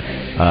season. But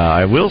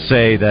I will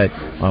say that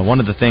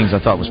one of the things I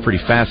thought was pretty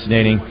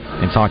fascinating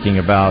in talking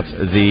about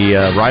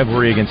the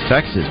rivalry against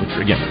Texas, which,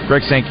 again,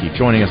 Greg Sankey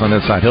joining us on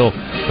this side,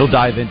 he'll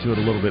dive into it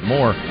a little bit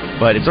more.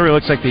 But it certainly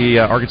looks like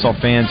the Arkansas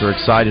fans are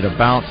excited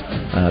about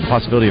the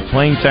possibility of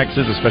playing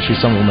Texas, especially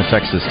some of them with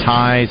Texas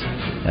ties.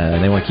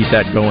 And they want to keep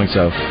that going.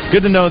 So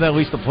good to know that at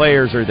least the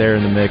players are there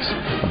in the mix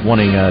of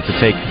wanting to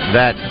take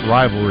that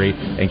rivalry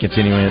and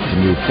continuing it to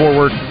move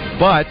forward.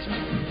 But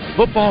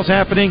football's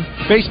happening.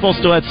 Baseball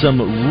still had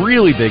some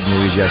really big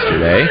news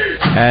yesterday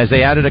as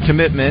they added a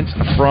commitment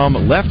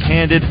from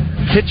left-handed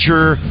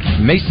pitcher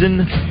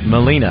Mason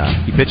Molina.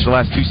 He pitched the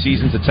last 2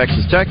 seasons at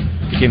Texas Tech,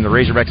 became the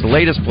Razorbacks'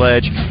 latest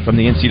pledge from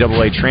the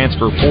NCAA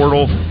transfer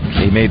portal.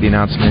 He made the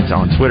announcement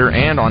on Twitter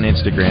and on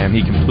Instagram. He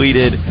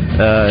completed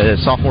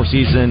his sophomore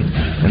season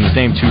and was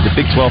named to the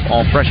Big 12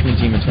 All-Freshman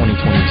team in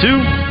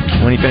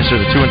 2022 when he finished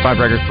with a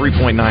 2-5 record,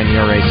 3.9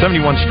 ERA,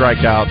 71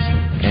 strikeouts,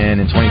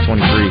 and in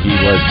 2023 he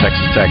was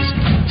Texas Tech's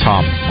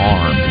top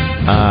arm.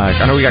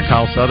 I know we got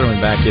Kyle Sutherland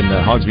back in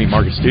the Hogs Meat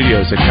Market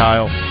Studios. So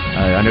Kyle,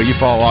 I know you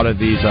follow a lot of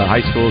these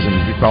high schools and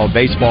you follow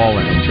baseball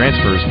and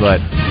transfers,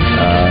 but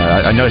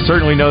I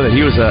certainly know that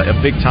he was a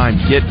big-time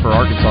get for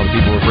Arkansas that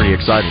people were pretty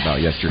excited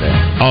about yesterday.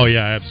 Oh,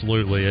 yeah,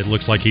 absolutely. It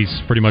looks like he's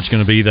pretty much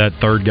going to be that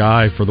third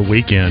guy for the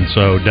weekend,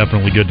 so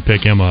definitely good to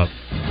pick him up.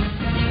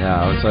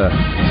 Yeah, I was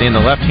seeing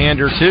the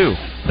left-hander, too,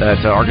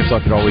 that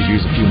Arkansas could always use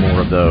a few more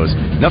of those.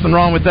 Nothing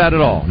wrong with that at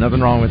all.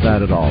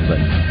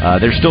 But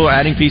they're still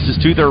adding pieces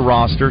to their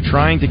roster,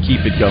 trying to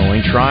keep it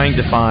going, trying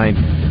to find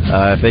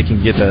if they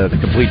can get the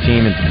complete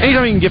team. And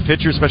anytime you can get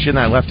pitchers, especially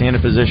in that left-handed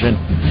position,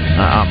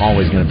 I'm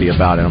always going to be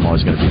about it. I'm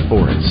always going to be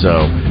for it.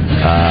 So,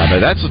 but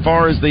that's as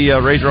far as the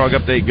Razor Hog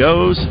update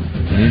goes.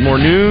 Need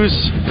more news?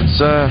 That's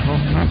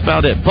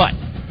about it. But,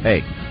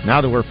 hey,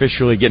 now that we're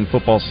officially getting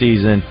football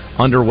season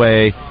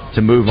underway, to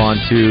move on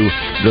to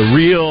the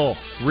real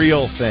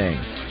thing.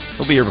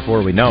 He'll be here before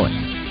we know it.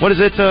 What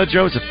is it,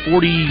 Joe? Is it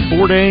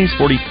 44 days?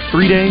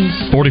 43 days?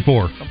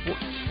 44.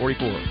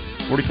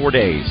 44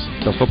 days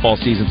till football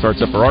season starts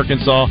up for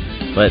Arkansas.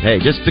 But,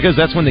 hey, just because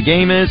that's when the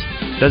game is,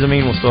 doesn't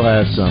mean we'll still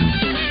have some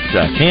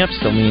camps.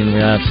 Don't mean we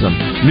have some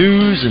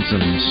news and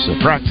some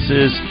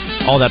practices,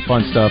 all that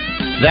fun stuff.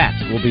 That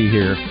will be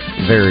here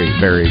very,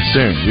 very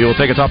soon. We will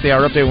take a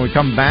top-of-the-hour update when we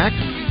come back.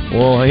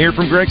 We'll hear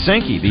from Greg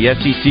Sankey, the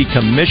SEC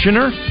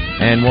commissioner,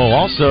 and we'll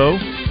also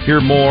hear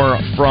more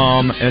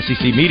from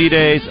SEC Media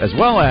Days, as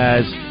well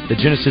as the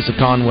Genesis of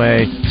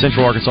Conway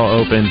Central Arkansas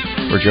Open,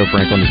 where Joe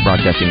Franklin is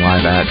broadcasting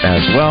live at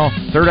as well.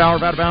 Third hour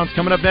of Out of Bounds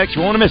coming up next.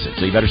 You won't want to miss it,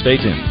 so you better stay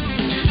tuned.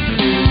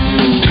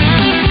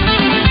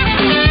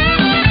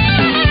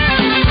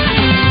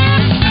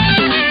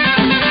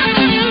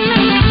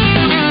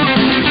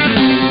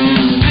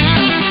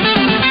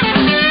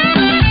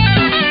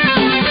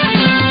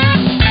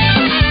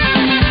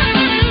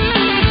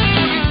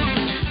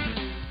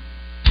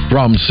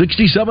 From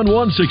 67-167,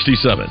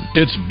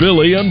 it's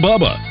Billy and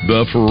Bubba,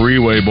 the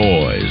Freeway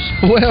Boys.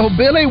 Well,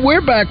 Billy, we're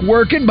back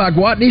working by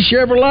Gwatney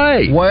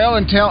Chevrolet. Well,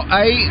 until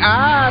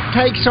AI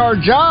takes our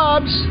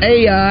jobs.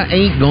 AI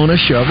ain't gonna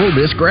shovel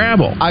this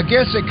gravel. I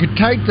guess it could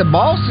take the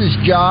boss's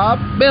job.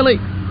 Billy,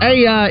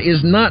 AI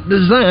is not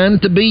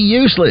designed to be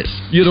useless.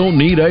 You don't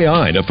need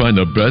AI to find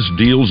the best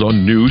deals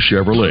on new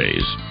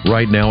Chevrolets.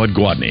 Right now at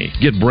Gwatney,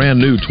 get brand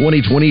new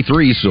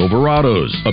 2023 Silverados,